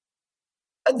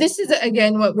 this is,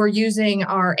 again, what we're using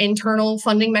our internal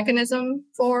funding mechanism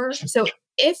for. So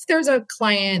if there's a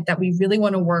client that we really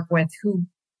want to work with who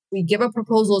we give a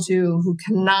proposal to who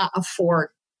cannot afford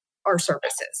our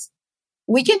services,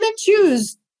 we can then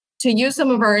choose to use some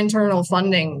of our internal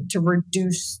funding to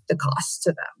reduce the costs to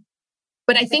them.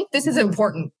 But I think this is an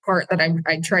important part that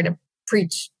I try to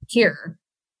preach here.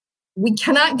 We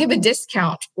cannot give a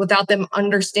discount without them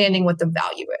understanding what the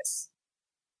value is.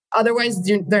 Otherwise,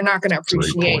 they're not going to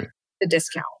appreciate the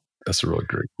discount. That's a really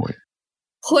great point.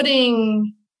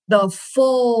 Putting the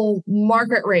full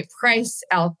market rate price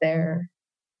out there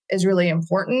is really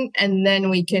important. And then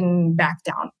we can back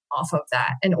down off of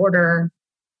that in order,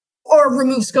 or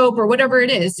remove scope or whatever it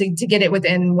is to get it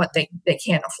within what they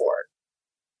can't afford.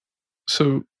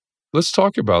 So let's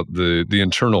talk about the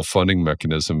internal funding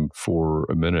mechanism for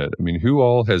a minute. I mean, who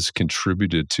all has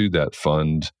contributed to that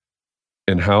fund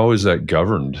and how is that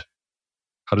governed?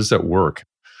 How does that work?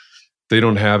 They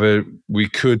don't have it. We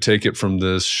could take it from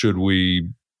this. Should we,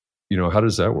 how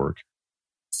does that work?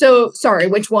 So, sorry,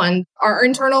 which one? Our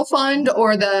internal fund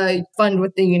or the fund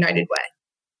with the United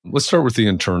Way? Let's start with the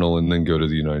internal and then go to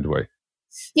the United Way.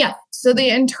 Yeah. So the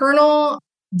internal,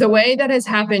 the way that has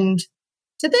happened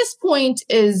to this point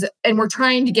is, and we're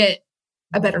trying to get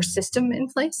a better system in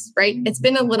place, right? It's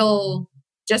been a little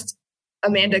just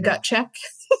Amanda gut check.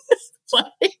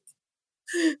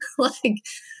 like,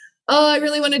 oh, I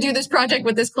really want to do this project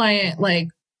with this client. Like,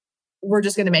 we're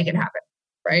just going to make it happen,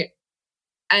 right?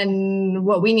 And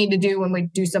what we need to do when we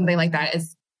do something like that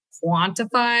is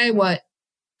quantify what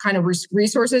kind of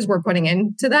resources we're putting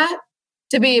into that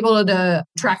to be able to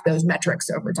track those metrics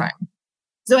over time.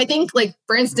 So I think, like,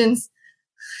 for instance,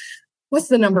 what's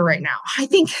the number right now? I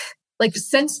think like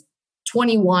since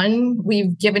 21,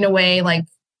 we've given away like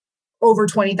over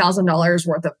 $20,000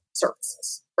 worth of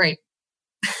services, right?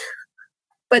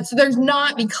 But so there's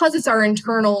not, because it's our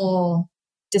internal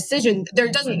decision, there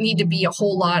doesn't need to be a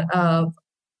whole lot of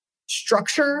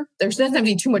structure. There doesn't have to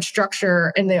be too much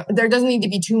structure, and there doesn't need to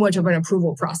be too much of an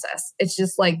approval process. It's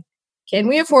just like, can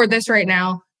we afford this right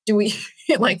now? Do we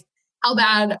like, how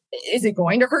bad is it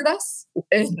going to hurt us?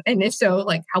 And if so,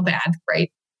 like, how bad,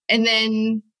 right? And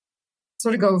then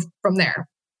sort of go from there.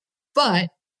 But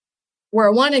where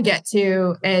I want to get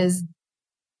to is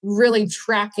really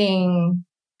tracking,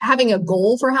 having a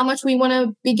goal for how much we want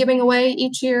to be giving away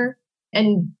each year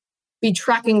and be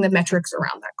tracking the metrics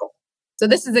around that goal. So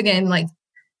this is, again, like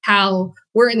how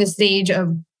we're in the stage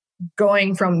of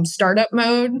going from startup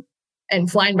mode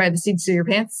and flying by the seats of your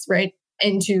pants, right?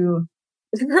 Into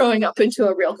growing up into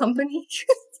a real company.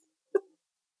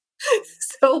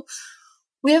 So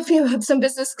we have some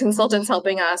business consultants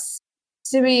helping us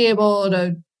to be able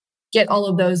to get all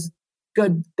of those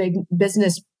good big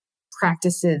business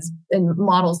practices and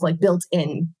models like built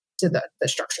in to the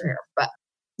structure here. But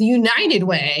the United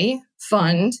Way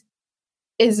fund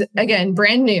is, again,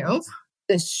 brand new.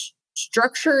 The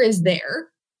structure is there,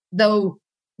 though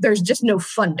there's just no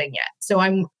funding yet. So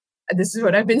this is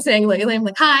what I've been saying lately. I'm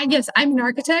like, hi, yes, I'm an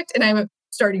architect and I'm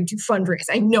starting to fundraise.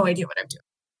 I have no idea what I'm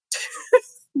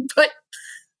doing. But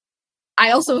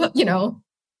I also,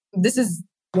 this is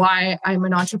why I'm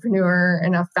an entrepreneur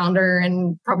and a founder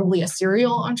and probably a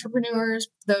serial entrepreneur is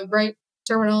the right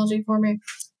terminology for me.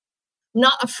 I'm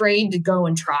not afraid to go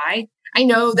and try. I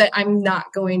know that I'm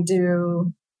not going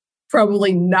to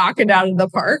probably knock it out of the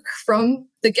park from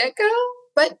the get-go,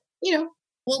 but,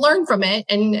 we'll learn from it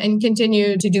and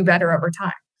continue to do better over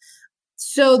time.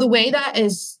 So the way that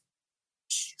is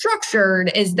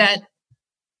structured is that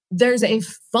there's a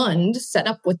fund set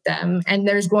up with them, and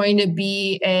there's going to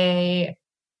be a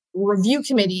review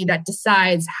committee that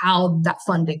decides how that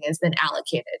funding is then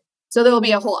allocated. So there will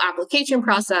be a whole application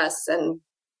process, and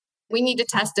we need to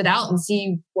test it out and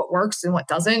see what works and what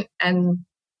doesn't, and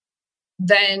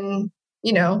then,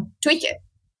 tweak it.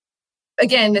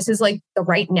 Again, this is like the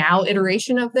right now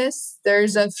iteration of this.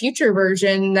 There's a future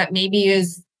version that maybe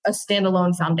is a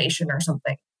standalone foundation or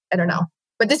something. I don't know.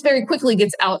 But this very quickly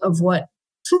gets out of what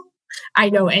I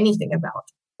know anything about,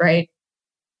 right?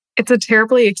 It's a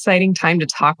terribly exciting time to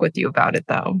talk with you about it,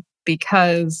 though,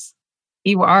 because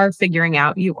you are figuring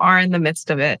out, you are in the midst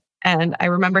of it. And I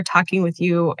remember talking with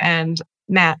you and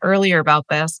Matt earlier about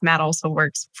this. Matt also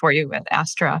works for you at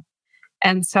Astra.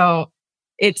 And so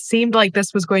it seemed like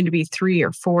this was going to be 3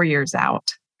 or 4 years out,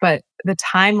 but the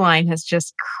timeline has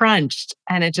just crunched,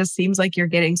 and it just seems like you're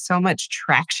getting so much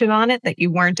traction on it that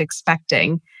you weren't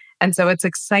expecting. And so it's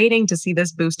exciting to see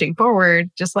this boosting forward,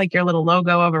 just like your little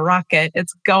logo of a rocket.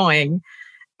 It's going,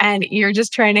 and you're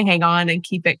just trying to hang on and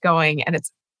keep it going. And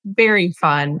it's very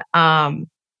fun.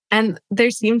 And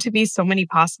there seem to be so many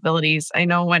possibilities. I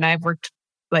know when I've worked,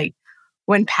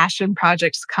 when passion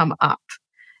projects come up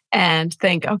and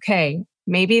think, okay,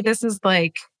 maybe this is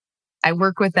I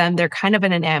work with them. They're kind of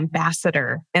an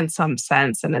ambassador in some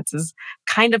sense. And it's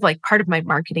kind of like part of my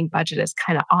marketing budget is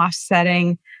kind of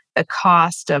offsetting the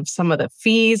cost of some of the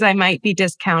fees I might be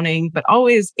discounting, but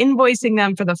always invoicing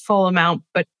them for the full amount,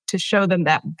 but to show them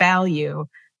that value.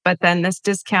 But then this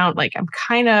discount,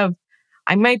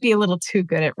 I might be a little too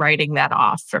good at writing that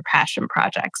off for passion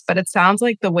projects. But it sounds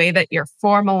like the way that you're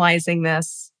formalizing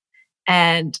this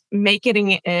and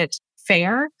making it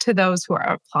fair to those who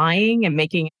are applying and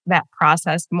making that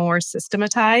process more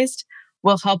systematized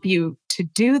will help you to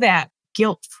do that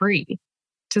guilt-free,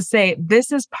 to say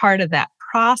this is part of that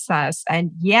process.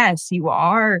 And yes, you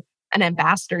are an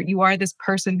ambassador. You are this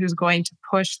person who's going to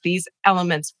push these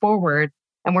elements forward,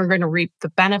 and we're going to reap the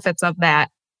benefits of that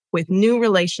with new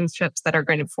relationships that are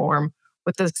going to form,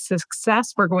 with the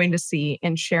success we're going to see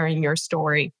in sharing your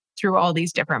story through all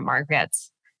these different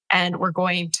markets. And we're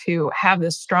going to have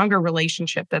this stronger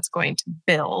relationship that's going to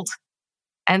build.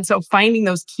 And so finding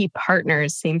those key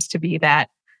partners seems to be that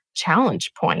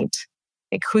challenge point.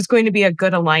 Who's going to be a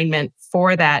good alignment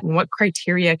for that? And what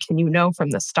criteria can you know from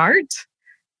the start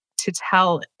to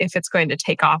tell if it's going to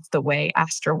take off the way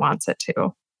Astra wants it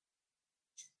to?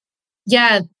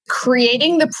 Yeah,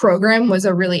 creating the program was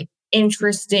a really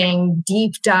interesting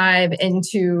deep dive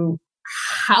into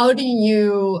how do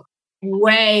you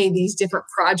weigh these different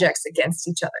projects against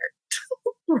each other,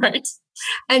 right?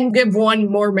 And give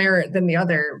one more merit than the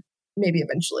other, maybe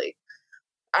eventually.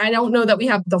 I don't know that we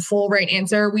have the full right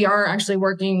answer. We are actually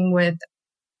working with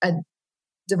a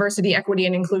diversity, equity,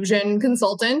 and inclusion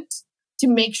consultant to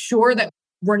make sure that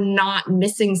we're not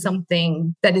missing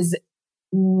something that is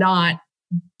not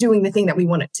doing the thing that we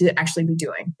want it to actually be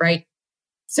doing, right?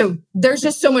 So there's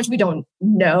just so much we don't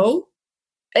know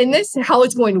in this, how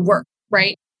it's going to work,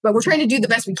 right? But we're trying to do the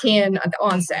best we can at the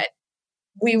onset.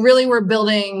 We really were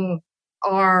building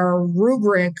our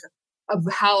rubric of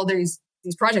how these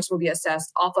projects will be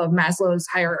assessed off of Maslow's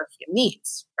hierarchy of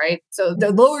needs, right? So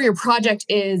the lower your project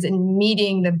is in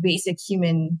meeting the basic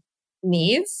human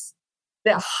needs,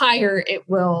 the higher it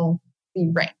will be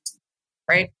ranked,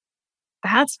 right?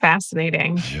 That's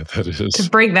fascinating. Yeah, that is. To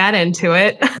bring that into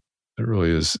it. It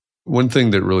really is. One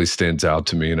thing that really stands out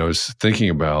to me, and I was thinking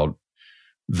about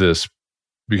this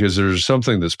because there's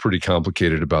something that's pretty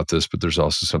complicated about this, but there's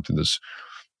also something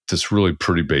that's really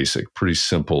pretty basic, pretty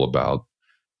simple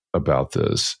about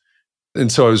this.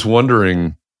 And so I was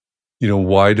wondering,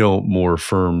 why don't more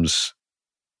firms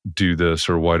do this,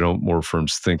 or why don't more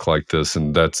firms think like this?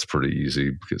 And that's pretty easy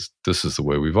because this is the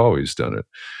way we've always done it.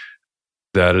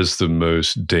 That is the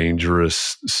most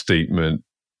dangerous statement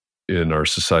in our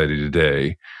society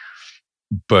today.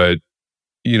 But,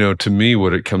 to me,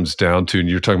 what it comes down to, and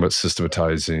you're talking about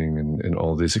systematizing and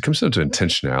all these, it comes down to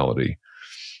intentionality,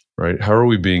 right? How are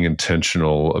we being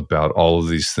intentional about all of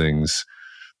these things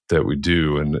that we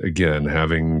do? And again,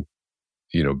 having,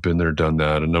 been there, done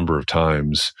that a number of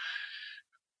times,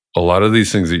 a lot of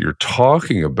these things that you're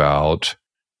talking about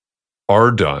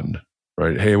are done,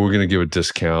 right? Hey, we're going to give a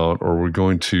discount, or we're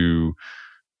going to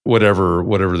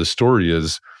whatever the story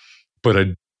is. But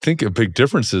I think a big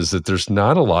difference is that there's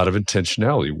not a lot of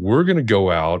intentionality. We're going to go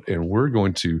out and we're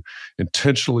going to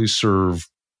intentionally serve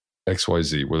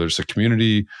XYZ, whether it's a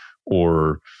community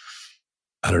or,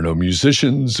 I don't know,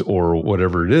 musicians or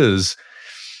whatever it is.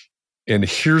 And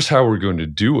here's how we're going to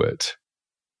do it.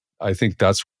 I think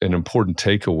that's an important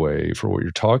takeaway for what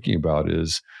you're talking about,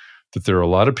 is that there are a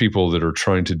lot of people that are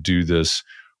trying to do this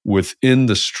within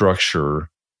the structure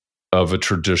of a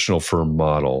traditional firm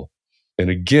model. And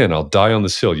again, I'll die on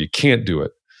this hill. You can't do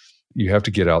it. You have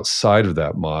to get outside of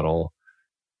that model.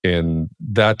 And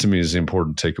that to me is the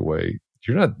important takeaway.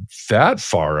 You're not that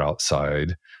far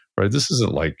outside, right? This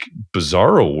isn't like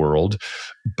bizarro world,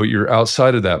 but you're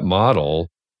outside of that model,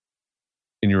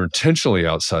 and you're intentionally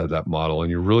outside of that model, and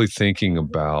you're really thinking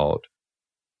about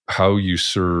how you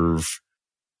serve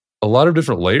a lot of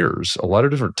different layers, a lot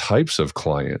of different types of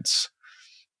clients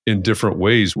in different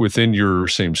ways within your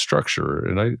same structure.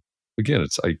 And I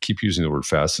keep using the word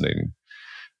fascinating.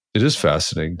 It is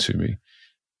fascinating to me.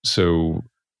 So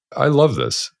I love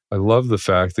this. I love the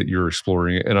fact that you're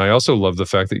exploring it. And I also love the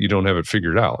fact that you don't have it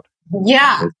figured out.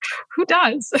 Yeah. Who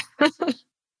does?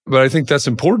 But I think that's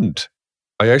important.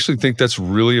 I actually think that's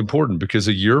really important, because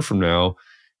a year from now,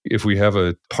 if we have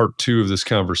a part 2 of this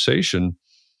conversation,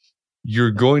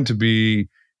 you're going to be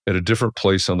at a different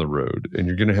place on the road, and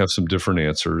you're going to have some different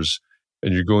answers,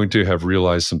 and you're going to have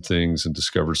realized some things and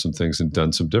discovered some things and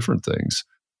done some different things.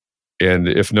 And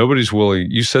if nobody's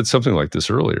willing, you said something like this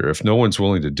earlier, if no one's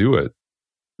willing to do it,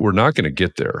 we're not going to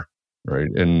get there, right?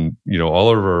 And, all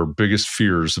of our biggest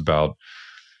fears about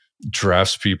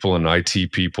draftspeople and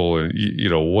IT people and,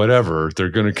 whatever, they're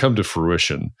going to come to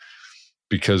fruition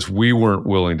because we weren't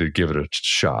willing to give it a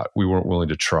shot. We weren't willing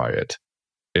to try it.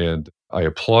 And I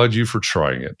applaud you for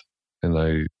trying it. And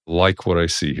I like what I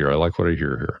see here. I like what I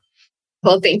hear here.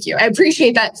 Well, thank you. I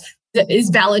appreciate that. That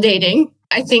is validating.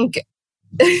 I think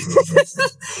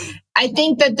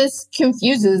that this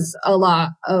confuses a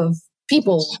lot of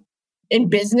people in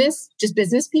business, just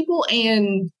business people,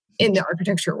 and in the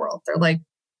architecture world. They're like,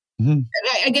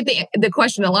 I get the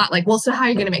question a lot, like, well, so how are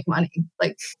you going to make money?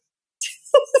 Like,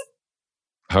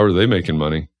 how are they making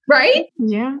money? Right?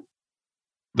 Yeah.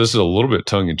 This is a little bit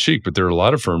tongue in cheek, but there are a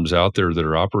lot of firms out there that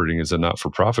are operating as a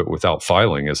not-for-profit without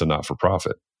filing as a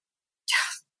not-for-profit.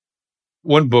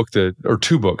 One book or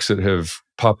 2 books that have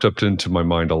popped up into my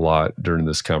mind a lot during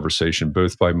this conversation,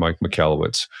 both by Mike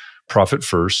Michalowicz, Profit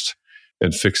First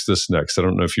and Fix This Next. I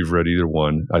don't know if you've read either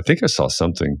one. I think I saw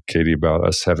something, Katie, about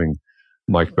us having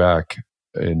Mike back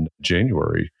in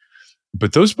January.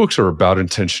 But those books are about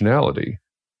intentionality.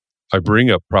 I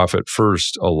bring up Profit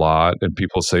First a lot, and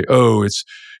people say, oh, it's,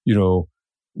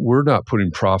 we're not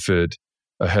putting profit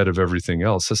ahead of everything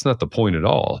else. That's not the point at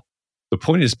all. The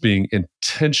point is being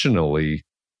intentionally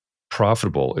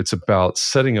profitable. It's about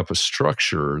setting up a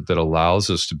structure that allows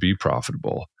us to be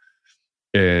profitable.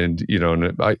 And,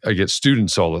 and I get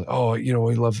students we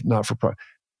love not-for-profit.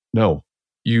 No,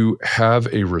 you have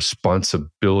a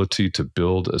responsibility to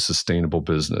build a sustainable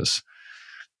business.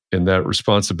 And that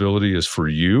responsibility is for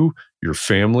you, your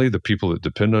family, the people that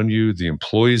depend on you, the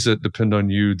employees that depend on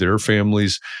you, their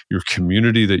families, your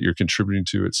community that you're contributing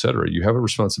to, et cetera. You have a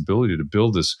responsibility to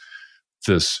build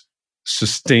this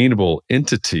sustainable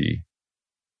entity.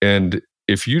 And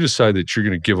if you decide that you're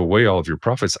going to give away all of your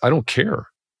profits, I don't care.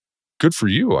 Good for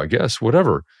you, I guess,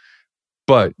 whatever.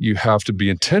 But you have to be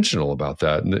intentional about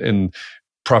that. And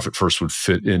Profit First would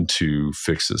fit into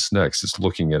Fix This Next. It's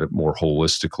looking at it more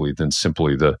holistically than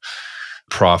simply the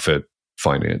profit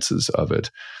finances of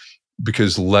it.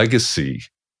 Because legacy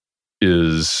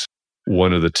is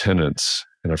one of the tenets,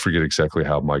 and I forget exactly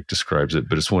how Mike describes it,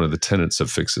 but it's one of the tenets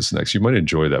of Fix This Next. You might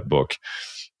enjoy that book.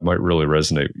 It might really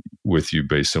resonate with you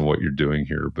based on what you're doing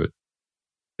here. But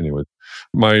anyway,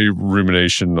 my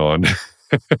rumination on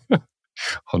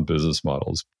on business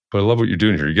models. But I love what you're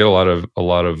doing here. You get a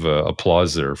lot of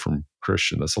applause there from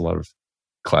Christian. That's a lot of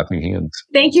clapping hands.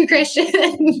 Thank you,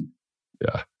 Christian.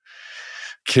 Yeah.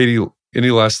 Katie,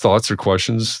 any last thoughts or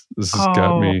questions? This has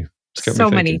got me. So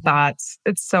many thoughts.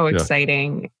 It's so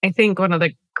exciting. I think one of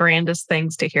the grandest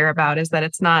things to hear about is that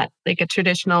it's not like a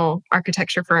traditional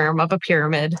architecture firm of a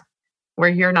pyramid where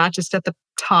you're not just at the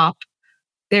top.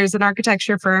 There's an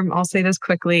architecture firm, I'll say this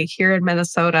quickly, here in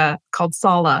Minnesota called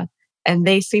Sala, and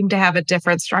they seem to have a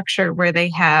different structure where they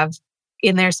have,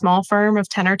 in their small firm of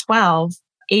 10 or 12,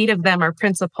 8 of them are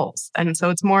principals. And so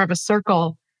it's more of a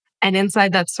circle. And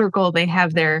inside that circle, they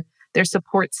have their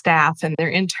support staff and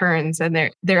their interns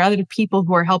and their other people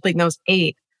who are helping those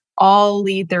 8 all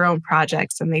lead their own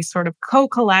projects. And they sort of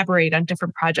co-collaborate on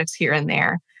different projects here and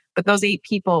there. But those 8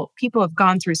 people have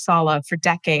gone through Sala for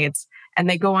decades, and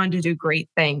they go on to do great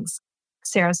things.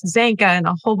 Sarah Zanka and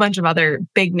a whole bunch of other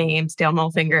big names, Dale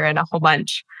Mulfinger and a whole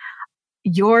bunch.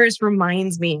 Yours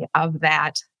reminds me of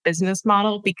that business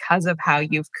model because of how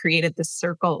you've created this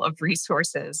circle of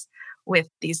resources with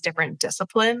these different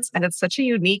disciplines. And it's such a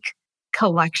unique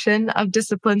collection of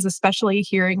disciplines, especially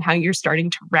hearing how you're starting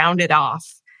to round it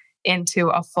off into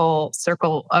a full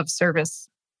circle of service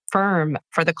firm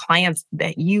for the clients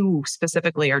that you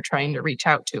specifically are trying to reach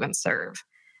out to and serve.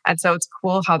 And so it's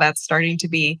cool how that's starting to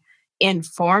be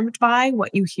informed by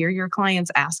what you hear your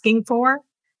clients asking for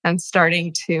and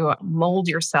starting to mold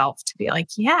yourself to be like,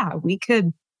 yeah, we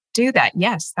could do that.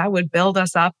 Yes, that would build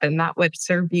us up and that would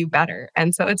serve you better.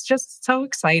 And so it's just so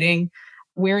exciting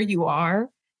where you are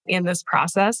in this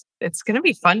process. It's going to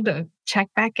be fun to check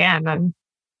back in and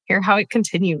hear how it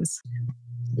continues.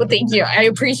 Well, thank you. I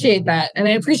appreciate that. And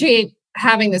I appreciate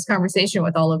having this conversation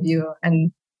with all of you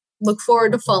and look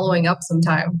forward to following up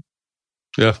sometime.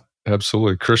 Yeah,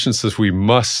 absolutely. Christian says we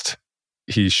must,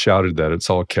 he shouted that, it's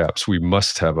all caps, we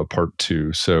must have a part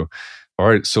 2. So, all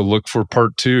right, so look for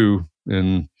part 2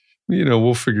 and,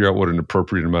 we'll figure out what an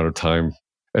appropriate amount of time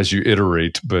as you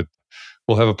iterate, but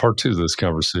we'll have a part 2 of this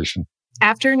conversation.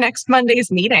 After next Monday's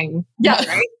meeting. Yeah.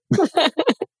 Right?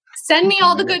 Send me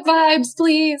all the good vibes,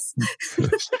 please.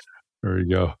 There you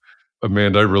go.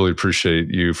 Amanda, I really appreciate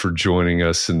you for joining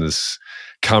us in this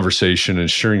conversation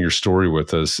and sharing your story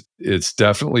with us. It's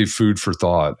definitely food for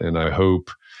thought. And I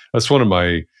hope it's one of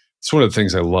the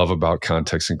things I love about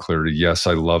Context and Clarity. Yes,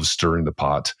 I love stirring the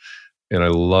pot and I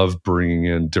love bringing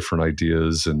in different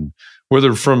ideas, and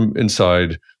whether from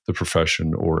inside the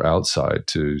profession or outside,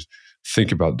 to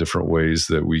think about different ways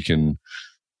that we can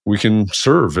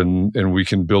serve and we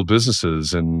can build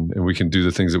businesses and we can do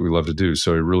the things that we love to do.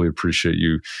 So I really appreciate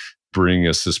you bringing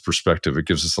us this perspective. It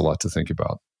gives us a lot to think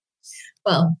about.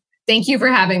 Well, thank you for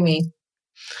having me.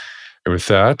 And with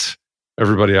that,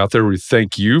 everybody out there, we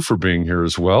thank you for being here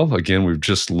as well. Again, we've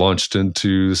just launched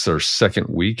into this, our second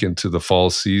week into the fall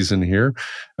season here.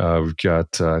 We've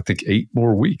got, I think, 8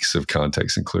 more weeks of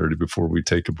Context and Clarity before we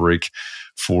take a break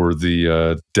for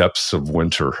the depths of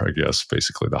winter, I guess,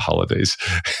 basically the holidays.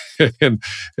 and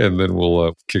then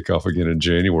we'll kick off again in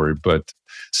January. But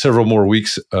several more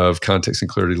weeks of Context and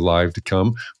Clarity live to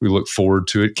come. We look forward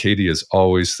to it. Katie, as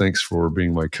always, thanks for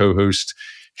being my co-host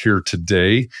here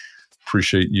today.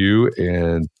 Appreciate you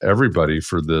and everybody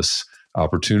for this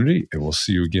opportunity. And we'll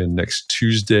see you again next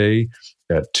Tuesday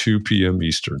at 2 p.m.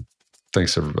 Eastern.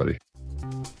 Thanks, everybody.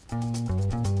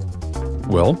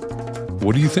 Well,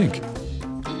 what do you think?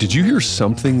 Did you hear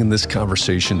something in this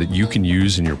conversation that you can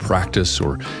use in your practice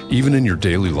or even in your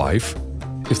daily life?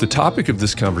 If the topic of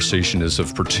this conversation is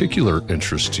of particular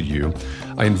interest to you,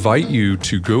 I invite you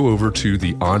to go over to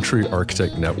the Entree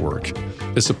Architect Network.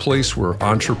 It's a place where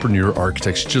entrepreneur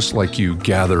architects just like you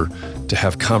gather to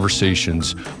have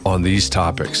conversations on these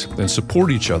topics and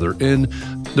support each other in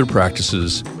their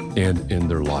practices and in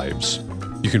their lives.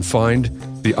 You can find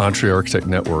the Entree Architect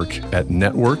Network at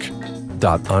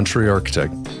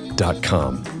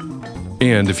network.entrearchitect.com.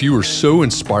 And if you were so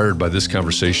inspired by this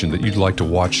conversation that you'd like to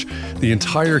watch the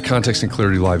entire Context and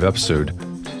Clarity Live episode,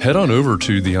 head on over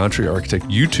to the Entree Architect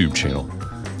YouTube channel.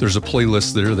 There's a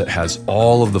playlist there that has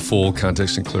all of the full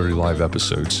Context and Clarity Live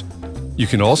episodes. You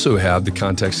can also have the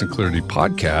Context and Clarity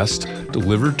podcast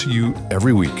delivered to you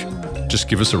every week. Just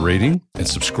give us a rating and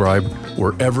subscribe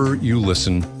wherever you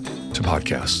listen to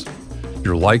podcasts.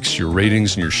 Your likes, your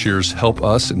ratings, and your shares help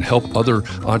us and help other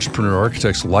entrepreneur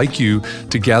architects like you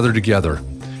to gather together.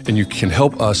 And you can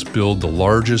help us build the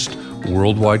largest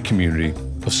worldwide community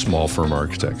of small firm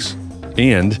architects.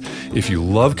 And if you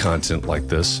love content like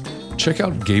this, check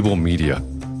out Gable Media.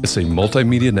 It's a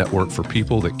multimedia network for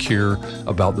people that care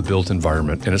about the built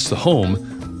environment, and it's the home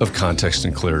of Context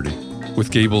and Clarity.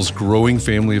 With Gable's growing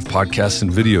family of podcasts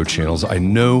and video channels, I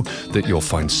know that you'll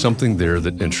find something there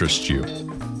that interests you.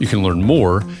 You can learn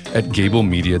more at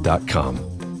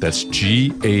gablemedia.com. That's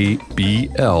GABL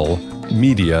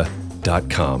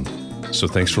media.com. So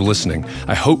thanks for listening.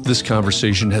 I hope this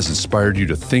conversation has inspired you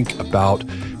to think about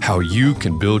how you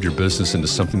can build your business into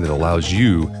something that allows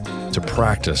you to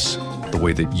practice the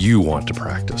way that you want to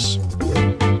practice.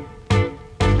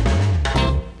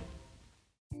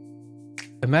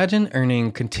 Imagine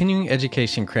earning continuing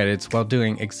education credits while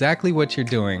doing exactly what you're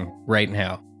doing right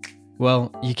now.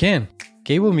 Well, you can.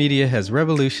 Gable Media has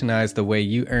revolutionized the way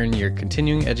you earn your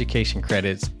continuing education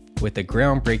credits with a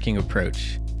groundbreaking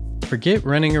approach. Forget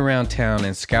running around town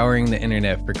and scouring the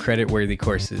internet for credit-worthy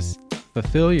courses.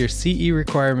 Fulfill your CE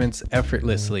requirements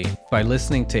effortlessly by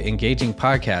listening to engaging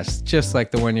podcasts just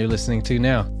like the one you're listening to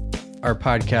now. Our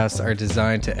podcasts are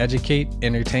designed to educate,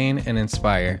 entertain, and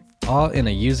inspire, all in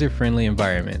a user-friendly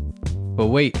environment. But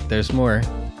wait, there's more.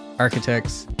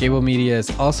 Architects, Gable Media is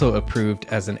also approved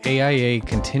as an AIA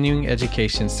continuing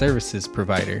education services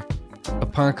provider.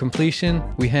 Upon completion,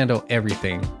 we handle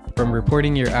everything, from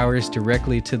reporting your hours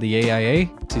directly to the AIA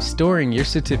to storing your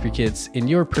certificates in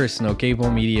your personal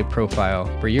Gable Media profile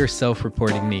for your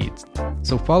self-reporting needs.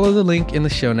 So follow the link in the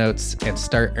show notes and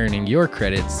start earning your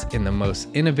credits in the most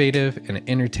innovative and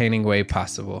entertaining way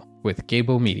possible with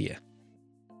Gable Media.